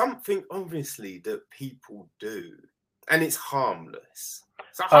it's something obviously that people do, and it's harmless.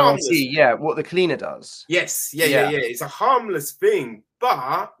 I see. Yeah, what the cleaner does. Yes, yeah. It's a harmless thing,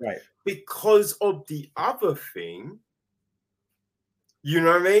 but because of the other thing, you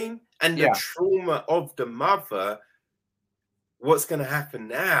know what I mean, and the trauma of the mother, what's going to happen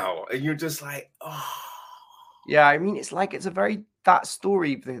now? And you're just like, oh. Yeah, I mean, it's like, it's a very, that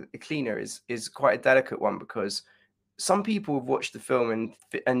story, the cleaner is quite a delicate one, because some people have watched the film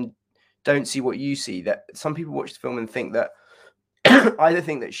and don't see what you see. That some people watch the film and think that either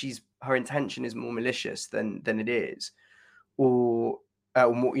think that her intention is more malicious than it is, or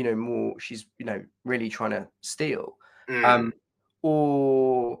more, you know, more she's, you know, really trying to steal.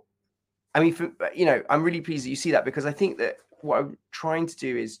 Or I mean, you know, I'm really pleased that you see that, because I think that what I'm trying to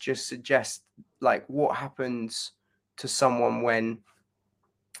do is just suggest, like, what happens to someone when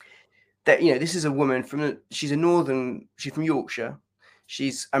that, you know, this is a woman she's from Yorkshire.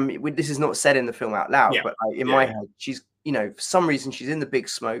 I mean, this is not said in the film out loud, but like, in my head, she's, you know, for some reason she's in the big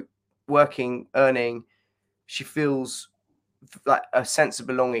smoke, working, earning. She feels like a sense of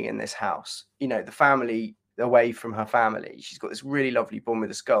belonging in this house. You know, the family, away from her family. She's got this really lovely bond with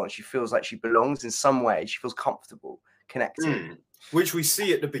this girl, and she feels like she belongs in some way. She feels comfortable, connected. Which we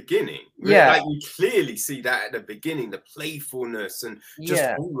see at the beginning. Yeah. Like, you clearly see that at the beginning, the playfulness and just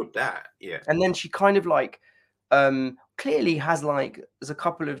all of that. Yeah. And then she kind of like clearly has, like, there's a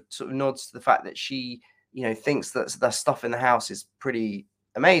couple of sort of nods to the fact that she, you know, thinks that the stuff in the house is pretty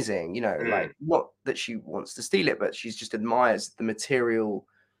amazing, you know, like, not that she wants to steal it, but she's just admires the material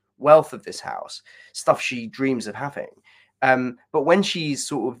wealth of this house, stuff she dreams of having. But when she's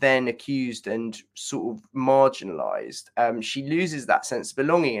sort of then accused and sort of marginalized, she loses that sense of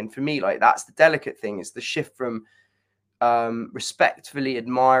belonging. And for me, like, that's the delicate thing, is the shift from respectfully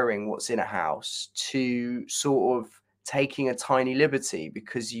admiring what's in a house to sort of taking a tiny liberty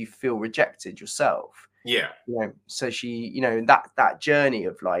because you feel rejected yourself. Yeah. You know, so she, you know, that journey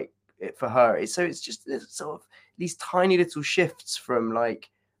of, like, for her, it's just sort of these tiny little shifts from,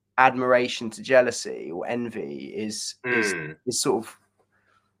 like, admiration to jealousy or envy is sort of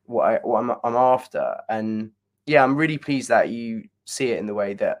what I'm after. And yeah, I'm really pleased that you see it in the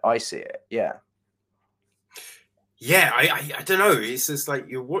way that I see it. Yeah. I don't know, it's just like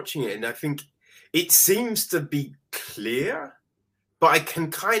you're watching it and I think it seems to be clear, but I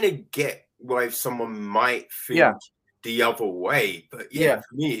can kind of get why someone might think the other way. But for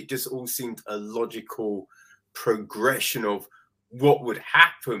me, it just all seemed a logical progression of what would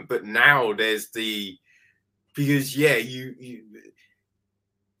happen. But now there's because the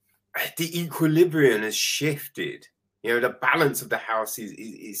equilibrium has shifted. You know, the balance of the house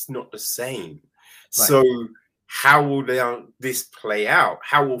is not the same. Right. So how will this play out?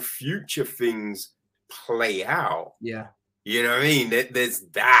 How will future things play out? Yeah. You know what I mean? There's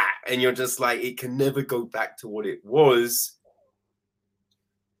that. And you're just like, it can never go back to what it was.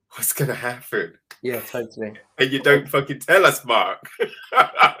 What's going to happen? Yeah, totally. And you don't fucking tell us, Mark.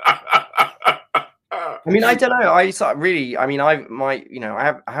 I mean, I don't know. I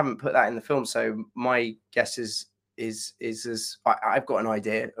haven't put that in the film. So my guess is I've got an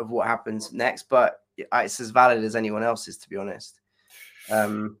idea of what happens next, but it's as valid as anyone else's, to be honest.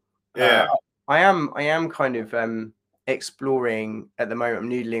 I am kind of exploring at the moment. I'm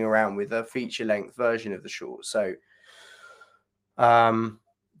noodling around with a feature length version of the short. So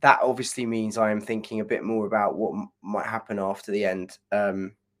that obviously means I am thinking a bit more about what might happen after the end.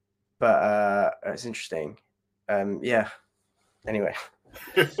 But it's interesting. Anyway.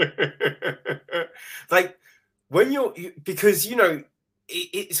 Like, when because, you know,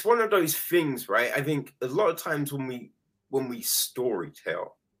 it's one of those things, right? I think a lot of times when we story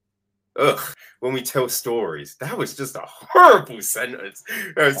tell, when we tell stories, that was just a horrible sentence.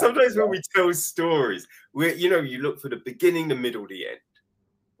 Sometimes when we tell stories, you look for the beginning, the middle, the end,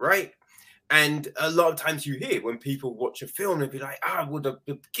 right? And a lot of times you hear when people watch a film, they'll be like, well, the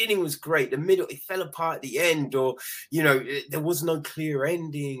beginning was great, the middle, it fell apart at the end, or, you know, there was no clear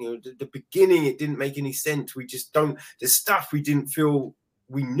ending, or the beginning, it didn't make any sense. There's stuff we didn't feel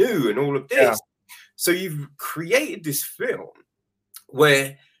we knew, and all of this. Yeah. So you've created this film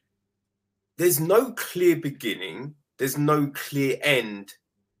where there's no clear beginning, there's no clear end,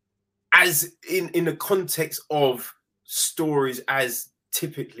 as in the context of stories as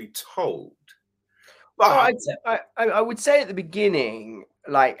typically told. But I would say at the beginning,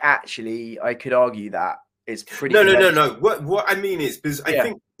 like, actually, I could argue that it's pretty. No. What I mean is, because I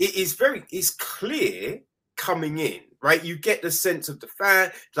think it's clear coming in, right? You get the sense of the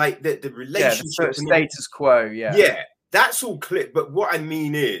like the relationship, the sort of status quo. Yeah, that's all clear. But what I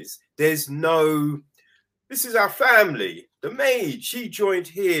mean is, there's no. This is our family. The maid, she joined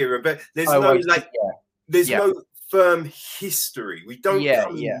here, but there's no firm history. We don't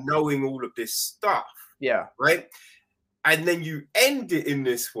come in knowing all of this stuff. Yeah. Right. And then you end it in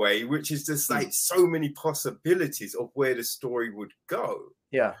this way, which is just like so many possibilities of where the story would go.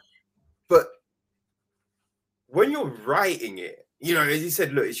 Yeah. But when you're writing it, you know, as you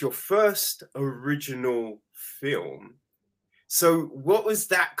said, look, it's your first original film. So what was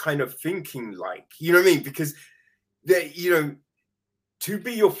that kind of thinking like? You know what I mean? Because you know, to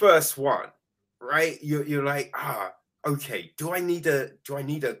be your first one, right? You're like, okay, do I need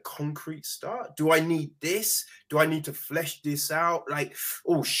a concrete start? Do I need this? Do I need to flesh this out? Like,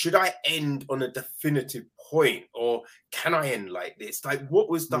 oh, should I end on a definitive point, or can I end like this? Like, what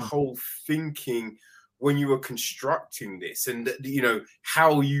was the whole thinking when you were constructing this, and you know,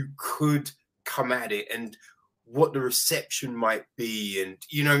 how you could come at it, and what the reception might be, and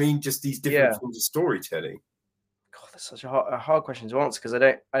you know what I mean, just these different forms of storytelling. God, that's such a hard question to answer, because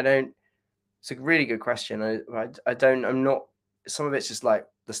I don't. It's a really good question. I'm not. Some of it's just like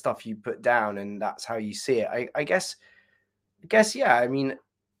the stuff you put down, and that's how you see it. I guess, yeah. I mean,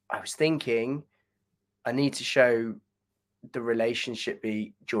 I was thinking, I need to show the relationship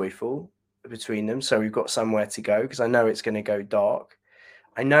be joyful between them, so we've got somewhere to go, because I know it's going to go dark.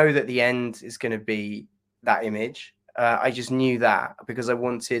 I know that the end is going to be that image. I just knew that, because I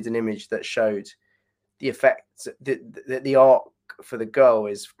wanted an image that showed the effect that the arc for the girl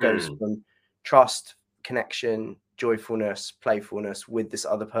goes from trust, connection, joyfulness, playfulness with this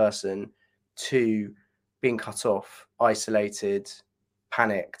other person, to being cut off, isolated,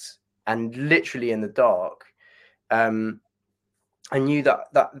 panicked, and literally in the dark. I knew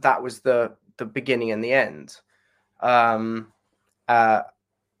that was the beginning and the end. And that,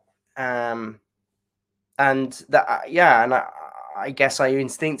 and I guess I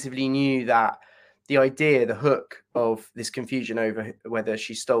instinctively knew that the idea, the hook of this confusion over whether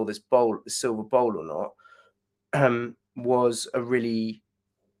she stole this silver bowl or not, was a really,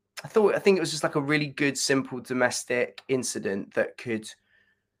 I think it was just like a really good, simple domestic incident that could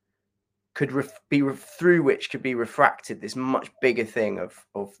be through which could be refracted this much bigger thing of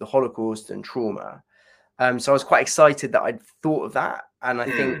the Holocaust and trauma. So I was quite excited that I'd thought of that, and I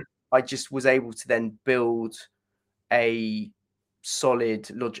think I just was able to then build a solid,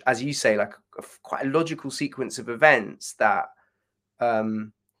 as you say, like quite a logical sequence of events that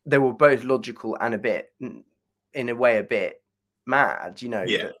they were both logical and a bit, in a way, a bit mad. You know,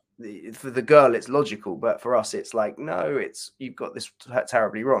 for the girl it's logical, but for us it's like, no, you've got this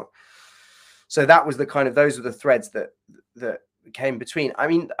terribly wrong. So that was the kind of, those were the threads that came between. I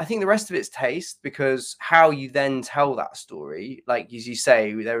mean, I think the rest of it's taste, because how you then tell that story, like as you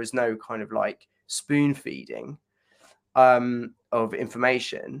say, there is no kind of like spoon feeding of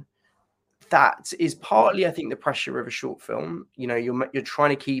information. That is partly, I think, the pressure of a short film. You know, you're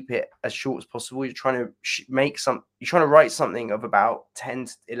trying to keep it as short as possible. You're trying to write something of about 10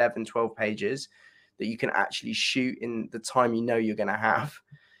 to 11, 12 pages that you can actually shoot in the time you know you're going to have.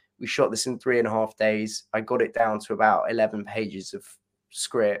 We shot this in 3.5 days. I got it down to about 11 pages of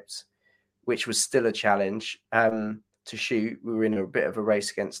script, which was still a challenge to shoot. We were in a bit of a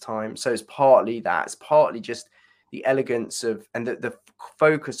race against time. So it's partly that. It's partly just the elegance of, and the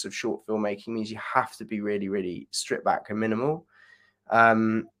focus of short filmmaking means you have to be really, really stripped back and minimal.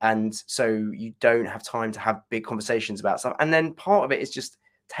 And so you don't have time to have big conversations about stuff. And then part of it is just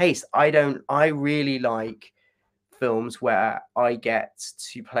taste. I really like films where I get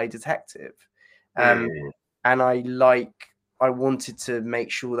to play detective. And I wanted to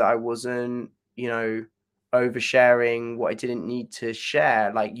make sure that I wasn't, you know, oversharing what I didn't need to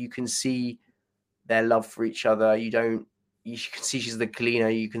share. Like, you can see their love for each other. You can see she's the cleaner.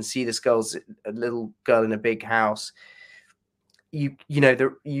 You can see this girl's a little girl in a big house. You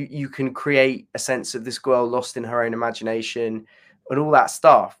can create a sense of this girl lost in her own imagination and all that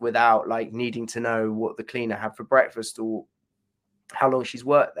stuff without like needing to know what the cleaner had for breakfast or how long she's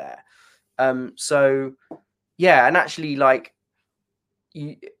worked there. So yeah, and actually, like,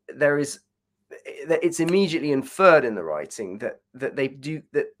 it's immediately inferred in the writing that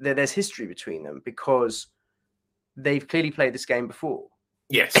there's history between them, because they've clearly played this game before.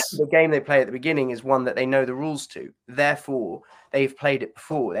 Yes. The game they play at the beginning is one that they know the rules to. Therefore, they've played it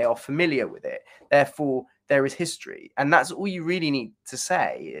before. They are familiar with it. Therefore, there is history. And that's all you really need to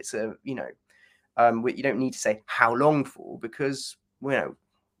say. It's you don't need to say how long for, because, you know,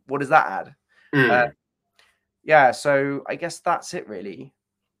 what does that add? Yeah, so I guess that's it, really.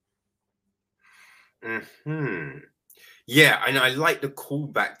 Yeah, and I like the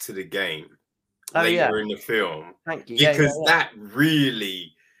callback to the game later in the film. Thank you. Because that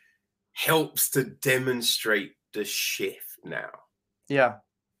really helps to demonstrate the shift now. Yeah.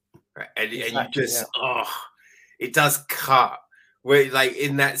 Right? And you just, it does cut. Where, like,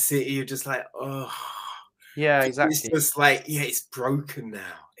 in that city, you're just like, oh. Yeah, exactly. It's just like, yeah, it's broken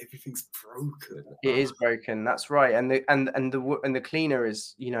now. Everything's broken. It is broken. That's right. And the cleaner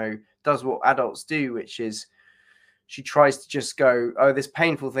is, you know, does what adults do, which is she tries to just go, oh, this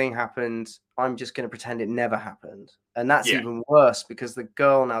painful thing happened, I'm just going to pretend it never happened. And that's even worse, because the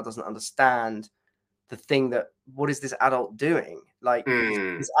girl now doesn't understand the thing that, what is this adult doing? Like,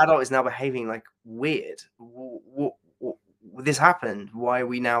 this adult is now behaving like weird. This happened. Why are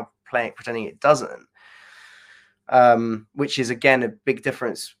we now pretending it doesn't? Which is, again, a big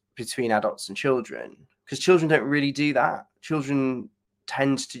difference between adults and children, because children don't really do that. Children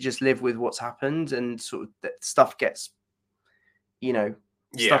tend to just live with what's happened, and sort of that stuff gets, stuff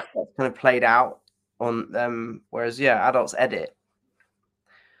gets kind of played out on them. Whereas, adults edit.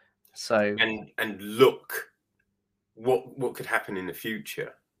 So and look what could happen in the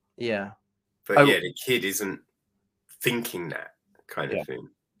future. Yeah. But the kid isn't thinking that kind of thing.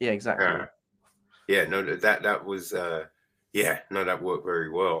 Yeah, exactly. No, that was that worked very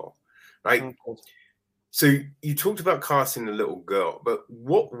well. Like, so you talked about casting the little girl, but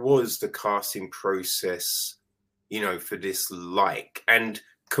what was the casting process, for this like? And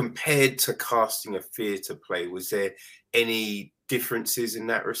compared to casting a theatre play, was there any differences in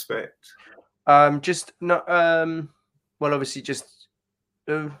that respect? Just not well, obviously just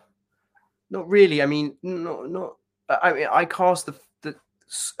not really. I mean, not I mean, I cast the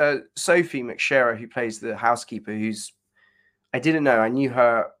Sophie McSherrow, who plays the housekeeper, who's, I didn't know, I knew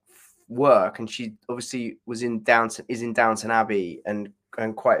her work, and she obviously is in Downton Abbey and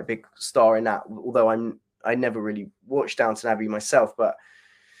quite a big star in that, although I never really watched Downton Abbey myself, but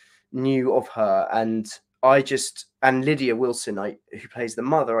knew of her. And Lydia Wilson, who plays the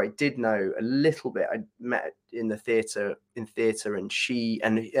mother, I did know a little bit. I met in the theatre, and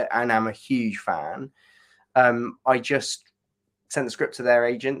I'm a huge fan. I just sent the script to their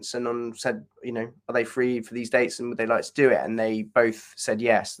agents and said, are they free for these dates and would they like to do it? And they both said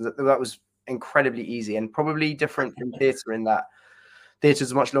yes. That was incredibly easy, and probably different from theatre in that theatre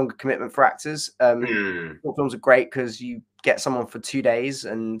is a much longer commitment for actors. Short films are great because you get someone for 2 days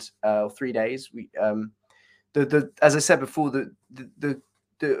or 3 days. As I said before, the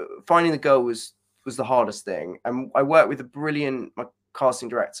finding the girl was the hardest thing. And I worked with a brilliant casting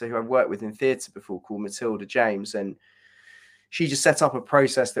director who I've worked with in theatre before, called Matilda James, and she just set up a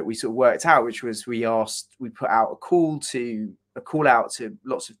process that we sort of worked out, which was we put out a call out to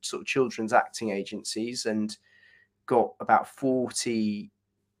lots of sort of children's acting agencies, and got about 40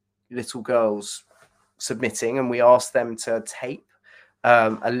 little girls submitting, and we asked them to tape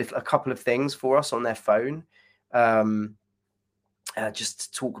a couple of things for us on their phone, just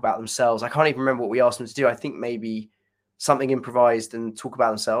to talk about themselves. I can't even remember what we asked them to do. I think maybe something improvised and talk about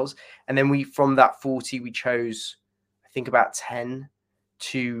themselves. And then from that 40, we chose, I think, about 10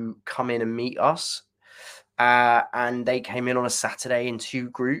 to come in and meet us. And they came in on a Saturday in 2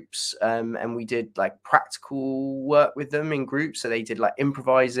 groups, and we did like practical work with them in groups. So they did like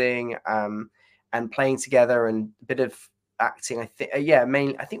improvising and playing together and a bit of acting. I think,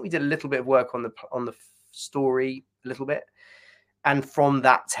 mainly, I think we did a little bit of work on the story, a little bit. And from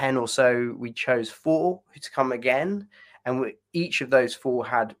that 10 or so, we chose 4 to come again. And each of those 4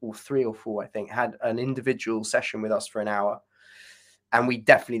 had, or 3 or 4, I think, had an individual session with us for an hour. And we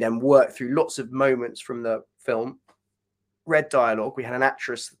definitely then worked through lots of moments from the film, read dialogue. We had an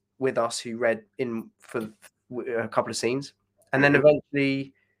actress with us who read in for a couple of scenes. And then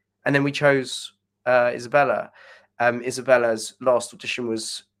eventually, we chose Isabella. Isabella's last audition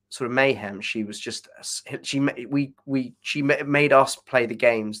was sort of mayhem. She was just, she made us play the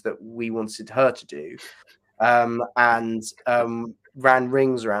games that we wanted her to do. And ran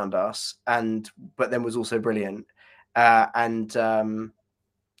rings around us, but then was also brilliant. She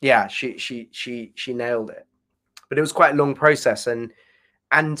nailed it. But it was quite a long process, and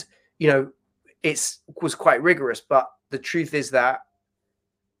it was quite rigorous. But the truth is that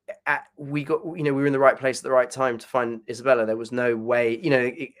we were in the right place at the right time to find Isabella. There was no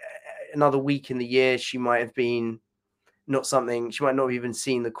way, another week in the year she might have been she might not have even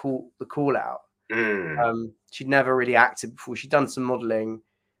seen the call out. She'd never really acted before. She'd done some modeling,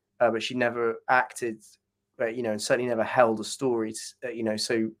 but she never acted, and certainly never held a story,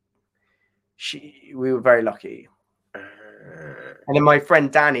 so we were very lucky. And then my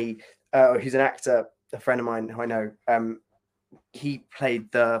friend Danny, who's an actor, a friend of mine who I know, he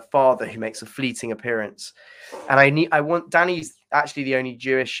played the father who makes a fleeting appearance. And Danny's actually the only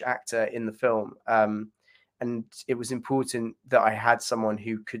Jewish actor in the film. And it was important that I had someone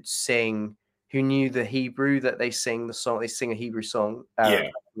who could sing, who knew the Hebrew that they sing the song. They sing a Hebrew song,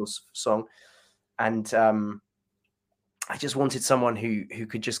 song. And I just wanted someone who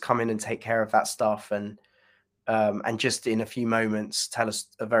could just come in and take care of that stuff, and just in a few moments tell us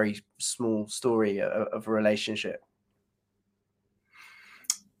a very small story of a relationship.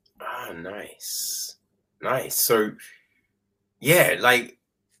 Ah, nice. Nice. So yeah, like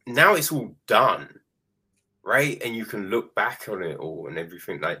now it's all done, right? And you can look back on it all and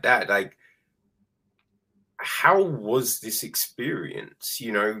everything like that. Like, how was this experience?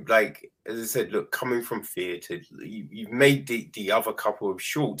 You know, like as I said, look, coming from theatre, you've made the other couple of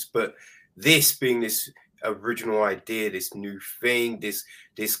shorts, but this being this original idea, this new thing, this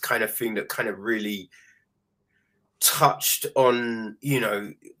kind of thing that kind of really touched on, you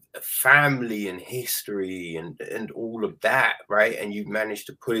know, family and history and all of that, right? And you managed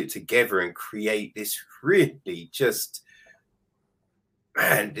to put it together and create this really just,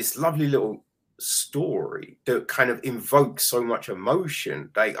 man, this lovely little story that kind of invokes so much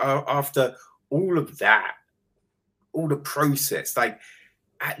emotion. Like after all of that, all the process, like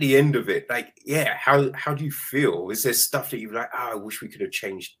at the end of it, like, yeah, how do you feel? Is there stuff that you're like, oh, I wish we could have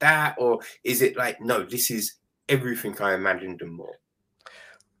changed that? Or is it like, no, this is everything I imagined and more?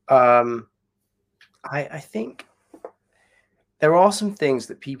 I think there are some things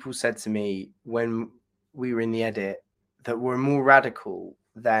that people said to me when we were in the edit that were more radical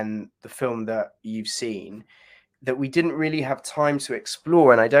than the film that you've seen, that we didn't really have time to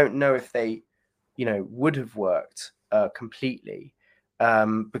explore. And I don't know if they, you know, would have worked completely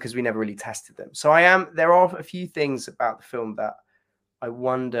because we never really tested them. So there are a few things about the film that I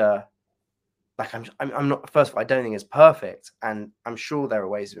wonder, like, I'm not, first of all, I don't think it's perfect, and I'm sure there are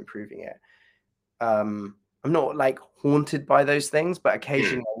ways of improving it. I'm not like haunted by those things, but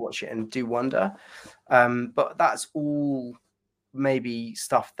occasionally I watch it and do wonder. But that's all maybe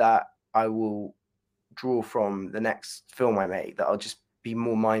stuff that I will draw from the next film I make, that I'll just be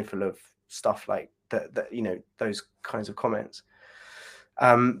more mindful of stuff like that, you know, those kinds of comments.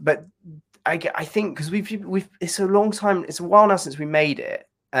 But I think because we've it's a long time, it's a while now since we made it,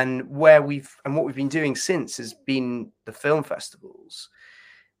 and what we've been doing since has been the film festivals.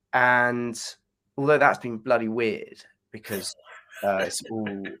 And although that's been bloody weird because it's all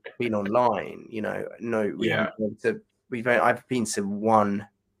been online, you know, haven't been to, I've been to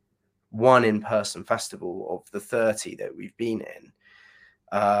one in-person festival of the 30 that we've been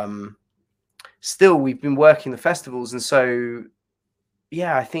in. Still, we've been working the festivals, and so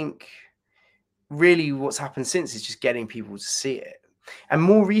yeah, I think really what's happened since is just getting people to see it. And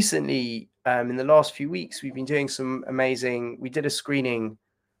more recently, in the last few weeks, we've been doing some amazing. We did a screening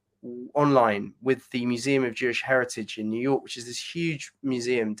online with the Museum of Jewish Heritage in New York, which is this huge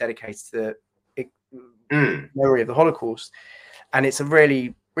museum dedicated to the memory of the Holocaust, and it's a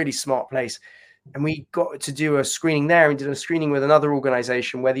really, really smart place. And we got to do a screening there, and did a screening with another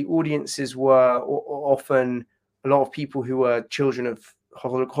organization where the audiences were often a lot of people who were children of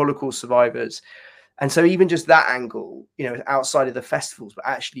Holocaust survivors. And so even just that angle, you know, outside of the festivals, but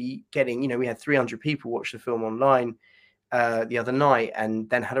actually getting, you know, we had 300 people watch the film online the other night, and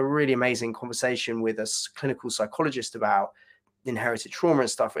then had a really amazing conversation with a clinical psychologist about inherited trauma and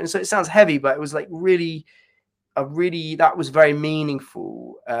stuff. And so it sounds heavy, but it was like that was very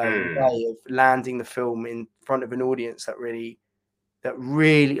meaningful way of landing the film in front of an audience that really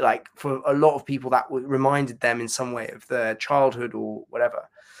like, for a lot of people, that reminded them in some way of their childhood or whatever.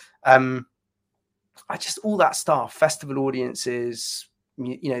 I just, all that stuff, festival audiences,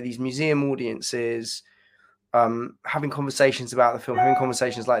 you know, these museum audiences, having conversations about the film, having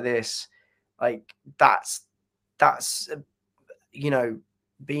conversations like this, like that's you know,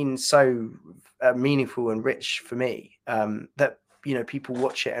 been so meaningful and rich for me, that, you know, people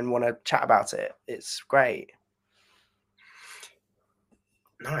watch it and want to chat about it. It's great.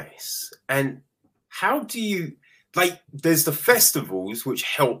 Nice. And how do you, like, there's the festivals which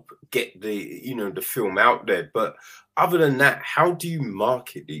help get the, you know, the film out there, but other than that, how do you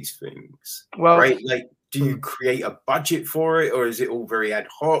market these things? Well, right, like, do you create a budget for it, or is it all very ad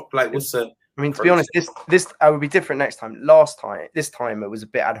hoc? Like, what's the, I mean, to be honest, this I would be different next time. This time it was a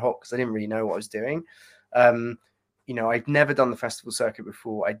bit ad hoc because I didn't really know what I was doing. You know, I'd never done the festival circuit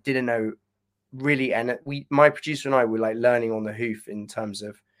before. I didn't know really, and my producer and I were like learning on the hoof in terms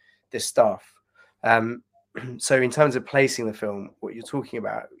of this stuff. So in terms of placing the film, what you're talking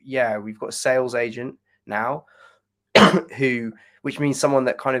about, yeah, we've got a sales agent now, which means someone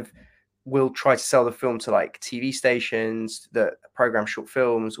that kind of will try to sell the film to like TV stations that program short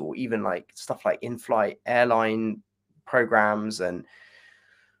films, or even like stuff like in-flight airline programs and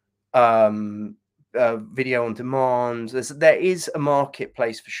video on demand. There is a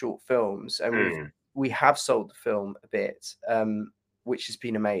marketplace for short films, and we have sold the film a bit, which has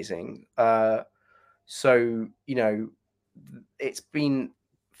been amazing. So, you know, it's been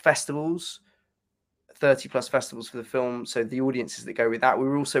festivals, 30 plus festivals for the film. So the audiences that go with that. We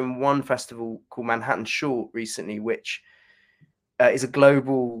were also in one festival called Manhattan Short recently, which is a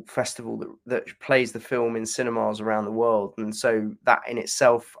global festival that plays the film in cinemas around the world. And so that in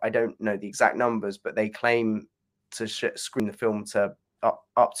itself, I don't know the exact numbers, but they claim to screen the film to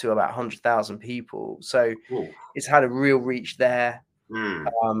up to about 100,000 people. So Ooh. it's had a real reach there.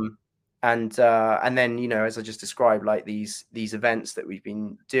 And then, you know, as I just described, like these events that we've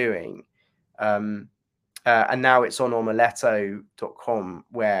been doing, and now it's on omeletto.com,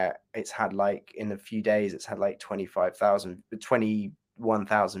 where it's had like in a few days, it's had like 21,000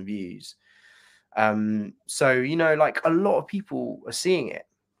 views. So, you know, like a lot of people are seeing it,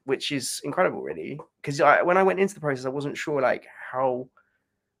 which is incredible, really. Because when I went into the process, I wasn't sure like how,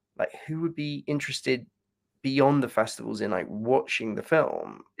 like who would be interested beyond the festivals in like watching the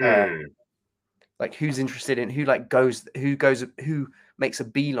film. Like who's interested in who makes a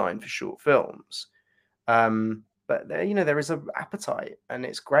beeline for short films. But there, you know, there is an appetite, and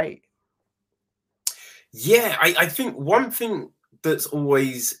it's great. Yeah, I think one thing that's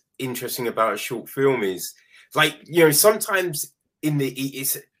always interesting about a short film is, like, you know, sometimes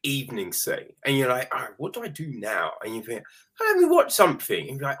it's evening, say, and you're like, all right, what do I do now? And you think, let me watch something.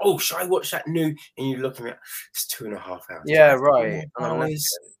 And you're like, oh, should I watch that new? And you're looking at, it's 2.5 hours. Yeah, right. I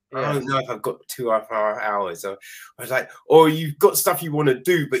don't know if I've got 2.5 hours. I was like, or you've got stuff you want to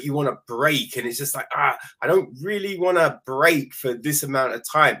do, but you want to break. And it's just like, I don't really want to break for this amount of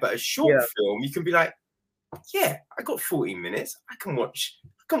time. But a short film, you can be like, yeah, I got 14 minutes. I can watch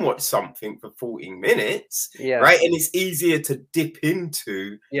something for 14 minutes. Right. And it's easier to dip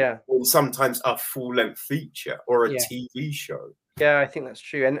into than sometimes a full-length feature or a TV show. Yeah, I think that's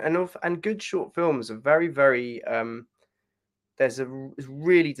true. And good short films are very, very there's a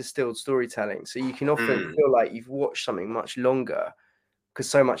really distilled storytelling. So you can often feel like you've watched something much longer because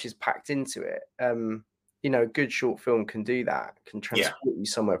so much is packed into it. You know, a good short film can do that, can transport you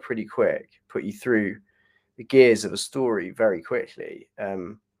somewhere pretty quick, put you through the gears of a story very quickly.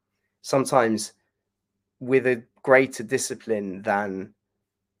 Sometimes with a greater discipline than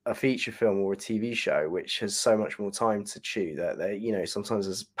a feature film or a TV show, which has so much more time to chew, that they, you know, sometimes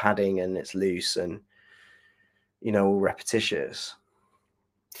there's padding and it's loose and, you know, all repetitious.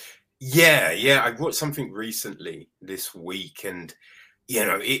 Yeah, I watched something recently this week, and you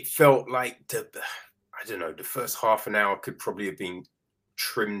know, it felt like the first half an hour could probably have been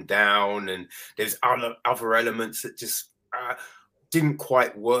trimmed down, and there's other elements that just didn't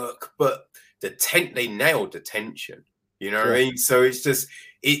quite work, but they nailed the tension. You know what I mean? So it's just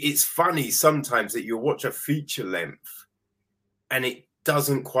it's funny sometimes that you'll watch a feature length and it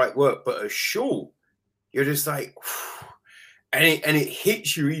doesn't quite work, but a short, you're just like, and it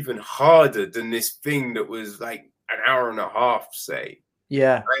hits you even harder than this thing that was like an hour and a half, say.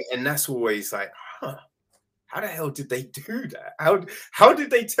 Yeah. Right? And that's always like, how the hell did they do that? How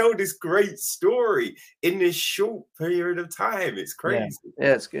did they tell this great story in this short period of time? It's crazy.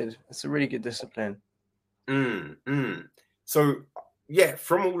 Yeah, it's good. It's a really good discipline. So, yeah,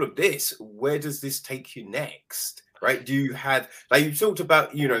 from all of this, where does this take you next? Right? Do you have, like you talked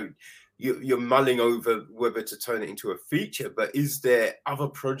about, you know, you're mulling over whether to turn it into a feature, but is there other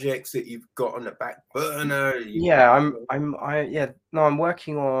projects that you've got on the back burner? I'm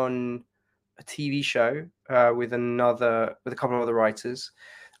working on a TV show with a couple of other writers,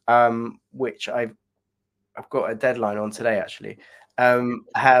 which I've got a deadline on today, actually.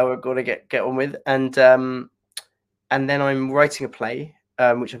 How I've got to get on with, and then I'm writing a play,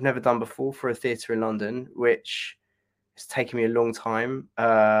 which I've never done before, for a theatre in London, which it's taken me a long time,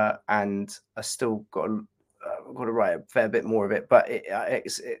 and I still got to write a fair bit more of it, but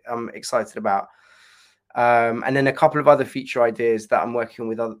I'm excited about. And then a couple of other feature ideas that I'm working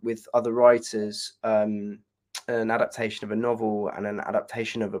with other writers, an adaptation of a novel and an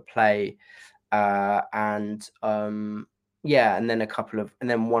adaptation of a play, and then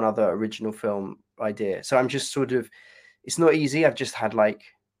one other original film idea. So I'm just sort of, it's not easy. I've just had like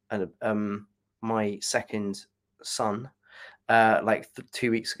my second son 2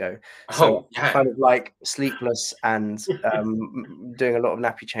 weeks ago, so kind of like sleepless and doing a lot of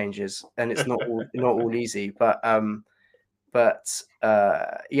nappy changes, and it's not all easy, but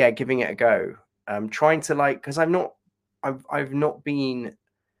giving it a go, trying to, like, because I'm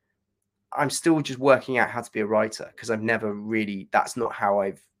still just working out how to be a writer, because I've never really, it's not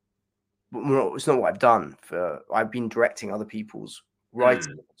what I've done. I've been directing other people's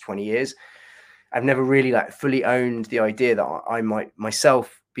writing for 20 years. I've never really like fully owned the idea that I might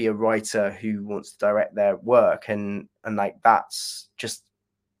myself be a writer who wants to direct their work, and like that's just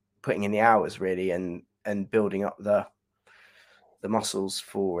putting in the hours really, and building up the muscles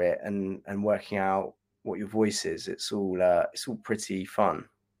for it, and working out what your voice is. It's all pretty fun.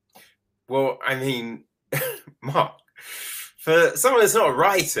 Well, I mean, Mark, for someone that's not a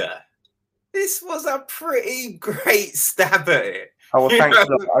writer, this was a pretty great stab at it. Oh, well, thanks.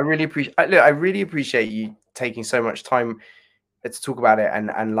 Look, I really appreciate you taking so much time to talk about it,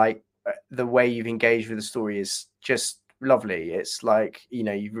 and like the way you've engaged with the story is just lovely. It's like, you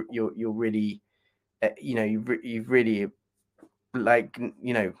know, you're really, you know, you've really, like,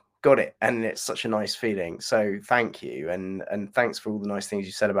 you know, got it, and it's such a nice feeling. So thank you, and thanks for all the nice things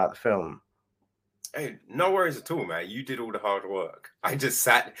you said about the film. Hey, no worries at all, man. You did all the hard work. I just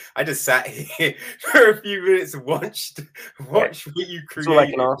sat here for a few minutes and watched what you created. That's all I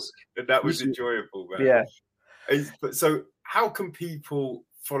can ask. And that was enjoyable, man. Yeah. So how can people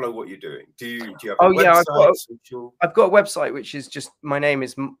follow what you're doing? Do you have a website? I've got a website, which is just, my name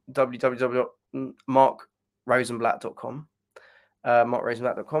is www.markrosenblatt.com.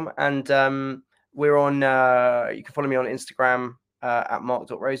 markrosenblatt.com, and we're on, you can follow me on Instagram at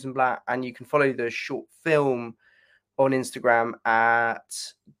mark.rosenblatt, and you can follow the short film on Instagram at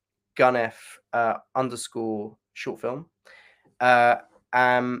gunf _ short film.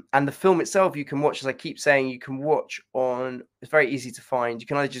 And the film itself, you can watch, as I keep saying, you can watch on, it's very easy to find. You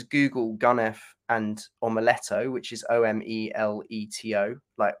can either just Google Gunf and Omeletto, which is OMELETO,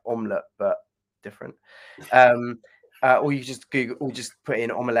 like omelette but different. Or you just Google, or just put in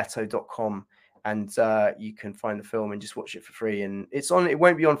omeletto.com, and you can find the film and just watch it for free. And it's on, it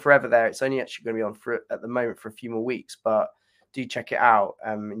won't be on forever there. It's only actually going to be on for, at the moment, for a few more weeks, but do check it out.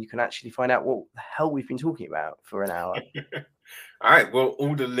 And you can actually find out what the hell we've been talking about for an hour. All right. Well,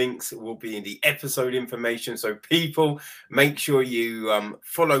 all the links will be in the episode information. So people, make sure you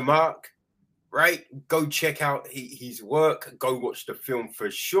follow Mark, right? Go check out his work. Go watch the film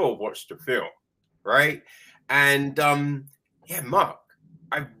for sure. Watch the film, right? And yeah, Mark,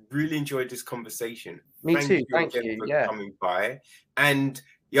 I really enjoyed this conversation. Me too. Thank you you. for coming by. And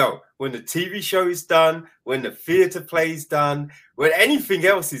yo, when the TV show is done, when the theatre play is done, when anything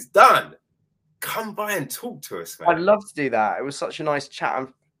else is done, come by and talk to us, man. I'd love to do that. It was such a nice chat.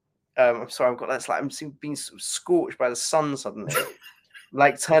 I'm sorry, I've got that's like I'm being sort of scorched by the sun suddenly,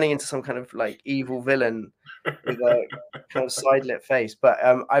 like turning into some kind of like evil villain with a kind of side-lit face. But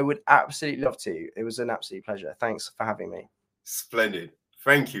I would absolutely love to. It was an absolute pleasure. Thanks for having me. Splendid.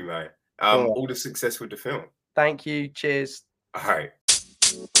 Thank you, mate. All the success with the film. Thank you. Cheers. All right.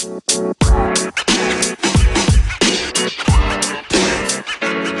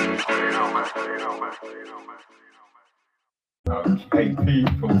 Okay,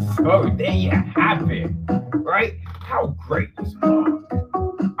 people. So there you have it, right? How great was Mark?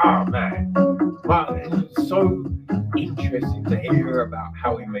 Oh man, Mark, it's so interesting to hear about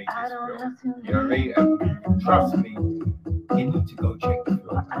how he made this film. You know what I mean? And trust me, you need to go check the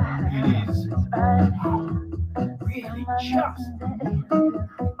film. It is really just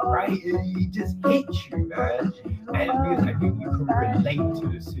right. It just hits you, man. And because I think you can relate to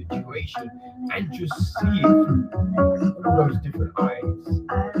the situation and just see it through all those different eyes. You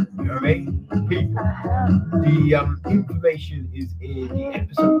know what I mean? People, the information is in the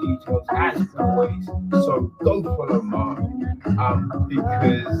episode details as always. So go follow Mark,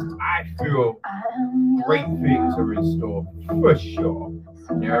 because I feel great things are in store for sure.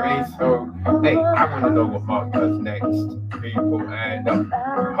 You know what I mean? So, hey, I want to know what Mark does next, people, and I'm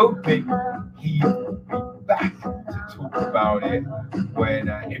hoping he'll be back to talk about it when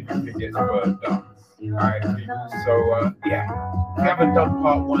everything gets firmed up. Alright, people. So, yeah, if you haven't done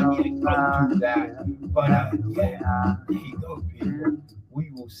part 1 yet, go do that. But, yeah, there you go, people. We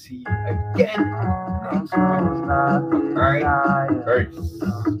will see you again next week. Alright,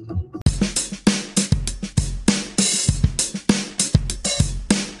 peace.